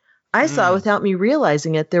 I saw without me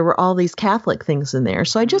realizing it, there were all these Catholic things in there.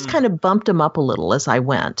 So I just kind of bumped them up a little as I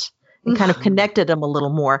went and kind of connected them a little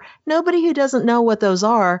more. Nobody who doesn't know what those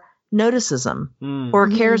are notices them or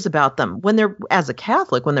cares about them. When they're, as a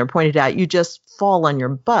Catholic, when they're pointed out, you just fall on your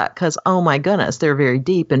butt because, oh my goodness, they're very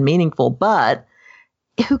deep and meaningful, but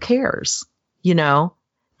who cares?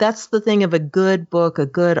 That's the thing of a good book, a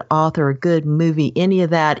good author, a good movie, any of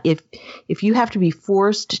that. If you have to be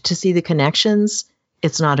forced to see the connections,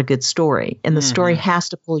 it's not a good story. And the story has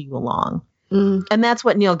to pull you along. And that's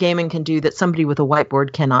what Neil Gaiman can do that somebody with a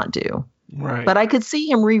whiteboard cannot do. Right. But I could see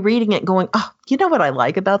him rereading it going, you know what I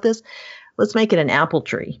like about this? Let's make it an apple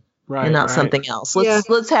tree. And not something else.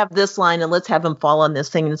 Let's have this line and let's have him fall on this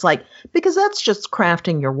thing. And it's like, because that's just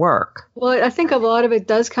crafting your work. Well, I think a lot of it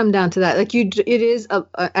does come down to that. Like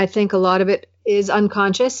I think a lot of it is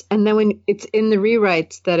unconscious. And then when it's in the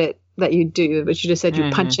rewrites that you do, but you just said you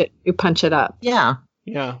punch it up. Yeah.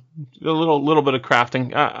 Yeah. A little bit of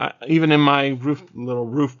crafting. Even in my little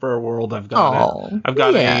roof burr world, I've got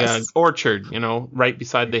a orchard, right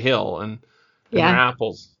beside the hill, and there are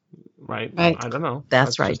apples. Right. I don't know.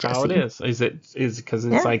 That's right. Just how it is. Is it because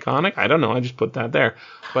it's iconic? I don't know. I just put that there.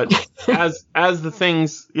 But as the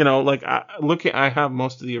things, like I have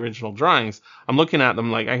most of the original drawings. I'm looking at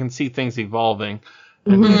them, like I can see things evolving,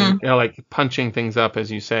 and like punching things up,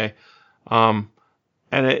 as you say.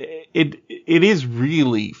 And it is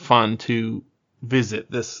really fun to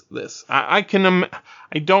visit this. I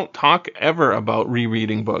don't talk ever about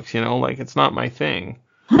rereading books, like it's not my thing.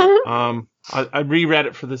 I reread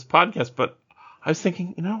it for this podcast, but I was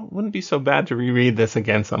thinking, it wouldn't be so bad to reread this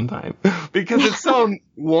again sometime because it's so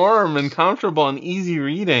warm and comfortable and easy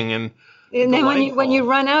reading and then when you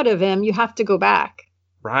run out of him, you have to go back.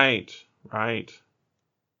 Right.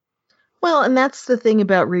 Well, and that's the thing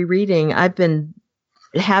about rereading. I've been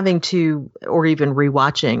having to, or even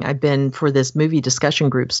rewatching. I've been, for this movie discussion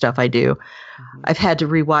group stuff I do, I've had to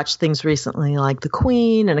rewatch things recently like The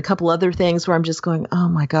Queen and a couple other things where I'm just going, oh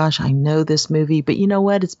my gosh, I know this movie, but you know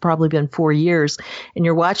what? It's probably been 4 years, and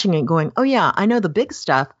you're watching it going, oh yeah, I know the big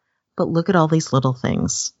stuff, but look at all these little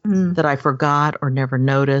things that I forgot or never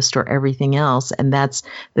noticed or everything else. And that's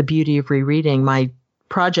the beauty of rereading. My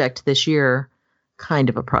project this year, kind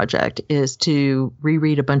of a project, is to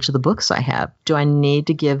reread a bunch of the books I have. Do I need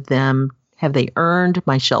to give them, have they earned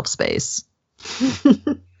my shelf space?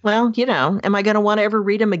 Well, am I going to want to ever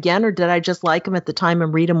read them again, or did I just like them at the time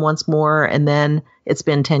and read them once more and then it's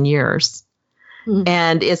been 10 years?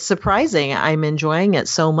 And it's surprising. I'm enjoying it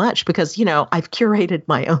so much because, I've curated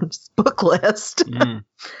my own book list.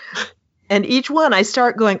 And each one I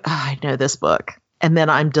start going, oh, I know this book. And then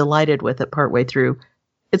I'm delighted with it partway through.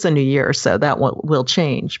 It's a new year, so that will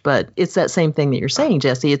change. But it's that same thing that you're saying,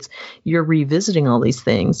 Jesse. You're revisiting all these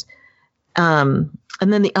things. And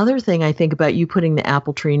then the other thing I think about you putting the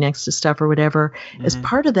apple tree next to stuff or whatever is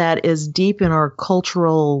part of that is deep in our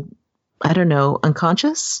cultural,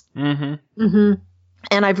 unconscious. And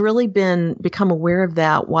I've really become aware of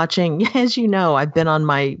that watching, as you know, I've been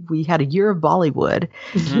we had a year of Bollywood.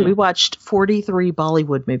 We watched 43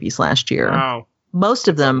 Bollywood movies last year. Wow. Most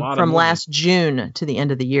of them from last June to the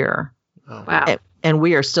end of the year. Oh. Wow. And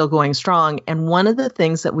we are still going strong. And one of the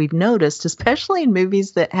things that we've noticed, especially in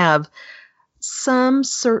movies that have some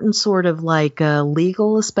certain sort of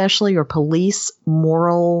legal, especially, or police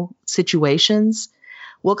moral situations,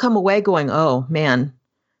 we'll come away going, oh man,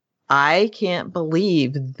 I can't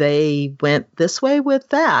believe they went this way with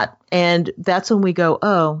that. And that's when we go,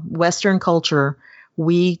 oh, Western culture,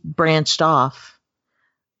 we branched off.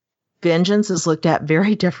 Vengeance is looked at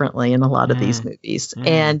very differently in a lot of these movies.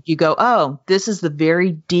 And you go, oh, this is the very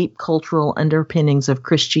deep cultural underpinnings of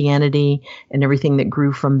Christianity and everything that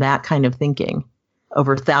grew from that kind of thinking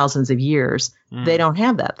over thousands of years. They don't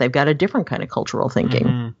have that. They've got a different kind of cultural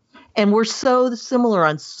thinking. And we're so similar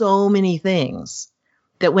on so many things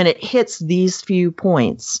that when it hits these few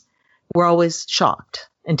points, we're always shocked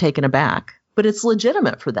and taken aback. But it's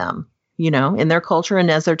legitimate for them, in their culture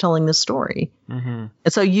and as they're telling the story. And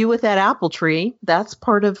so you with that apple tree, that's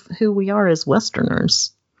part of who we are as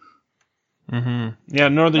Westerners. Yeah,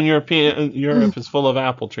 Northern Europe is full of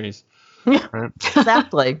apple trees. Yeah, right?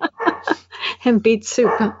 Exactly. And beet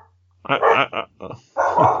soup.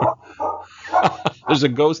 There's a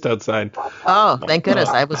ghost outside. Oh, thank goodness.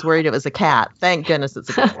 I was worried it was a cat. Thank goodness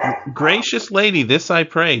it's a cat. Gracious lady, this I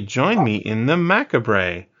pray, join me in the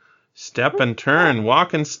macabre. Step and turn,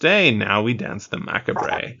 walk and stay. Now we dance the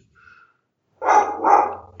macabre.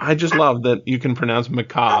 I just love that you can pronounce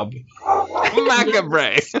macabre.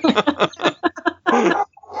 Macabre.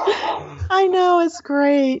 I know, it's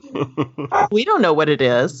great. We don't know what it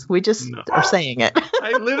is. We just are saying it.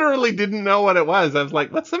 I literally didn't know what it was. I was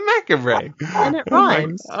like, what's a macabre? And it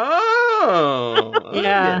rhymes. Oh,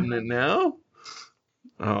 yeah. I'm getting it now.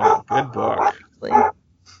 Oh, good book.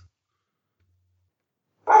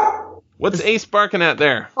 What's Ace barking at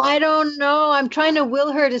there? I don't know. I'm trying to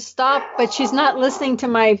will her to stop, but she's not listening to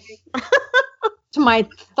my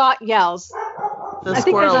thought yells. The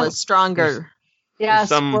squirrel is stronger. Yeah,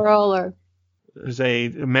 squirrel or... There's a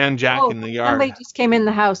man jack in the yard. Somebody just came in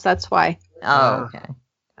the house, that's why. Oh, okay.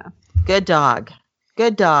 Yeah. Good dog.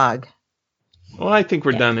 Good dog. Well, I think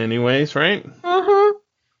we're done anyways, right?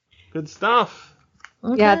 Good stuff.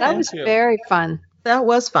 Okay. Yeah, that was very fun. That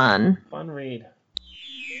was fun. Fun read.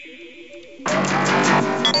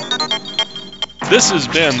 This has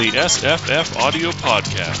been the SFF Audio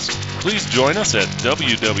Podcast. Please join us at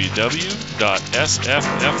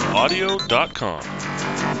www.sffaudio.com.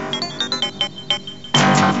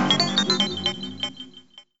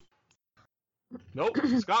 Nope,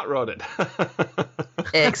 Scott wrote it.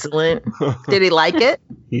 Excellent. Did he like it?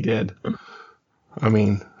 He did. I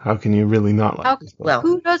mean, how can you really not like this book? Well,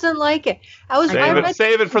 who doesn't like it?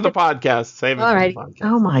 Save it for the podcast. Save it for the podcast.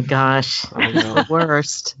 Oh my gosh. I know. The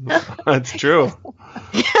worst. That's true.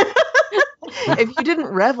 If you didn't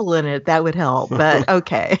revel in it, that would help, but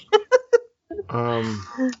okay. I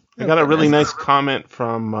got a really nice comment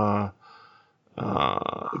from a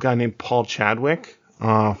guy named Paul Chadwick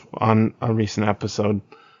on a recent episode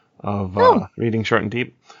of Reading Short and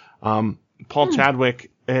Deep. Paul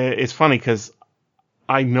Chadwick, it's funny because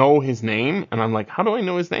I know his name, and I'm like, how do I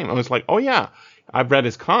know his name? I was like, oh yeah, I've read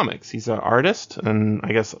his comics. He's an artist and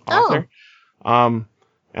I guess author. And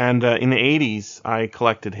in the 80s, I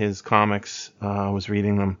collected his comics. Was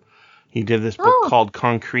reading them. He did this book called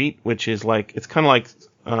Concrete, which is like, it's kind of like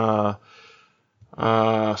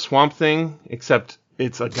Swamp Thing, except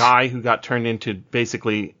it's a guy who got turned into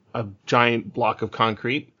basically a giant block of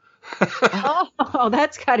concrete. Oh,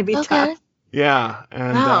 that's got to be tough. Yeah,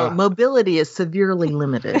 and mobility is severely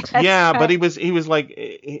limited. Yeah, but he was like,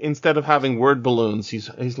 instead of having word balloons,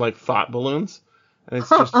 he's like thought balloons, and it's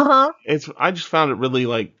just I just found it really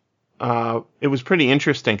like it was pretty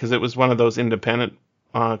interesting because it was one of those independent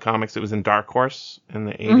comics. It was in Dark Horse in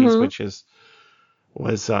the 80s, which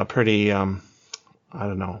was pretty I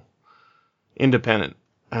don't know, independent,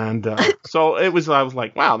 and so it was. I was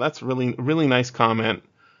like, wow, that's really nice comment.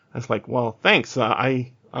 I was like, well, thanks.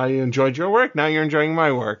 I enjoyed your work. Now you're enjoying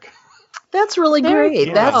my work. That's really great.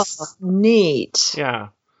 Yeah. That's neat. Yeah.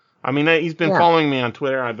 I mean, he's been following me on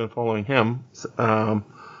Twitter. I've been following him.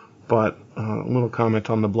 But a little comment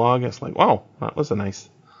on the blog. It's like, wow, that was a nice.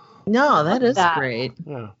 No, that is great.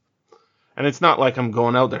 Yeah. And it's not like I'm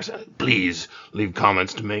going out there saying, please leave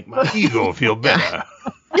comments to make my ego feel better.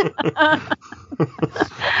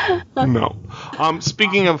 No.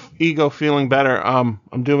 Speaking of ego feeling better, I'm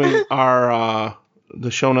doing the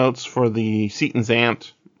show notes for the Seaton's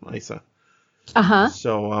Ant, Lisa.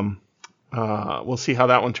 So we'll see how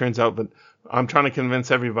that one turns out. But I'm trying to convince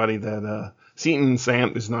everybody that Seaton's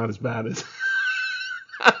Ant is not as bad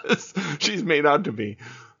as she's made out to be.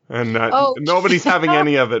 And nobody's having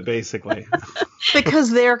any of it, basically.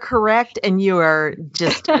 Because they're correct and you are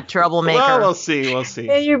just a troublemaker. Well, we'll see.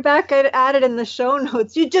 Yeah, you're back at it in the show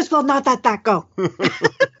notes. You just will not let that go.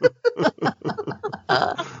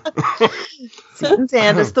 Seaton's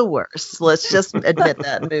Ant is the worst. Let's just admit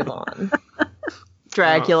that and move on.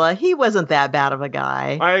 Dracula, he wasn't that bad of a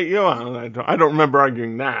guy. I don't remember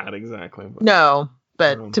arguing that exactly. But, no,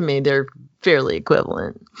 but to me, they're fairly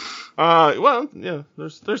equivalent. Well, yeah,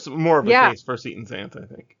 there's more of a case for Seaton's Ant, I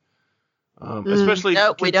think. Especially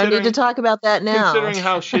we don't need to talk about that now. Considering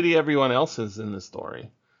how shitty everyone else is in the story.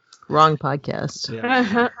 Wrong podcast.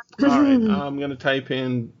 Yeah. All right, I'm going to type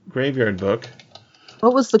in Graveyard Book.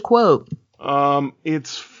 What was the quote?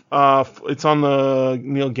 It's on the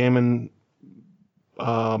Neil Gaiman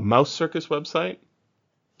Mouse Circus website.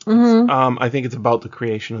 I think it's about the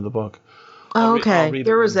creation of the book. Oh, okay.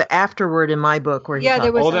 There was an afterword in my book where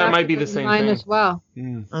there was. That might be the same thing as well.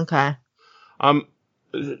 Okay.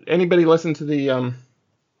 Anybody listen to the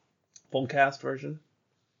full cast version?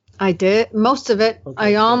 I did most of it. Okay,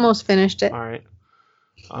 I almost finished it. All right.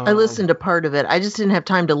 I listened to part of it. I just didn't have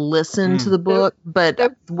time to listen to the book. But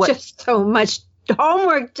just so much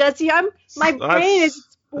homework, Jesse. My brain is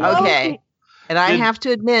exploding. Okay. And I have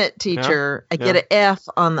to admit, teacher, I get an F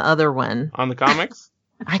on the other one. On the comics?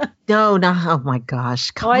 No. Oh my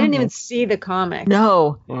gosh. Oh, I didn't even see the comic.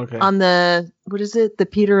 No. Okay. On what is it? The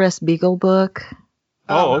Peter S. Beagle book.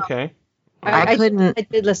 Oh, okay. I couldn't. I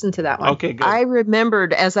did listen to that one. Okay, good. I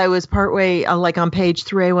remembered as I was partway, like on page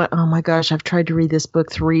 3, I went, oh my gosh, I've tried to read this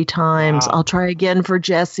book 3 times. Wow. I'll try again for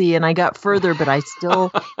Jesse. And I got further, but I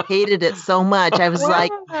still hated it so much. I was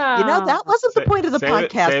like, that wasn't the point of the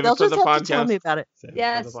podcast. They'll just have to tell me about it.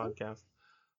 Yes. For the podcast.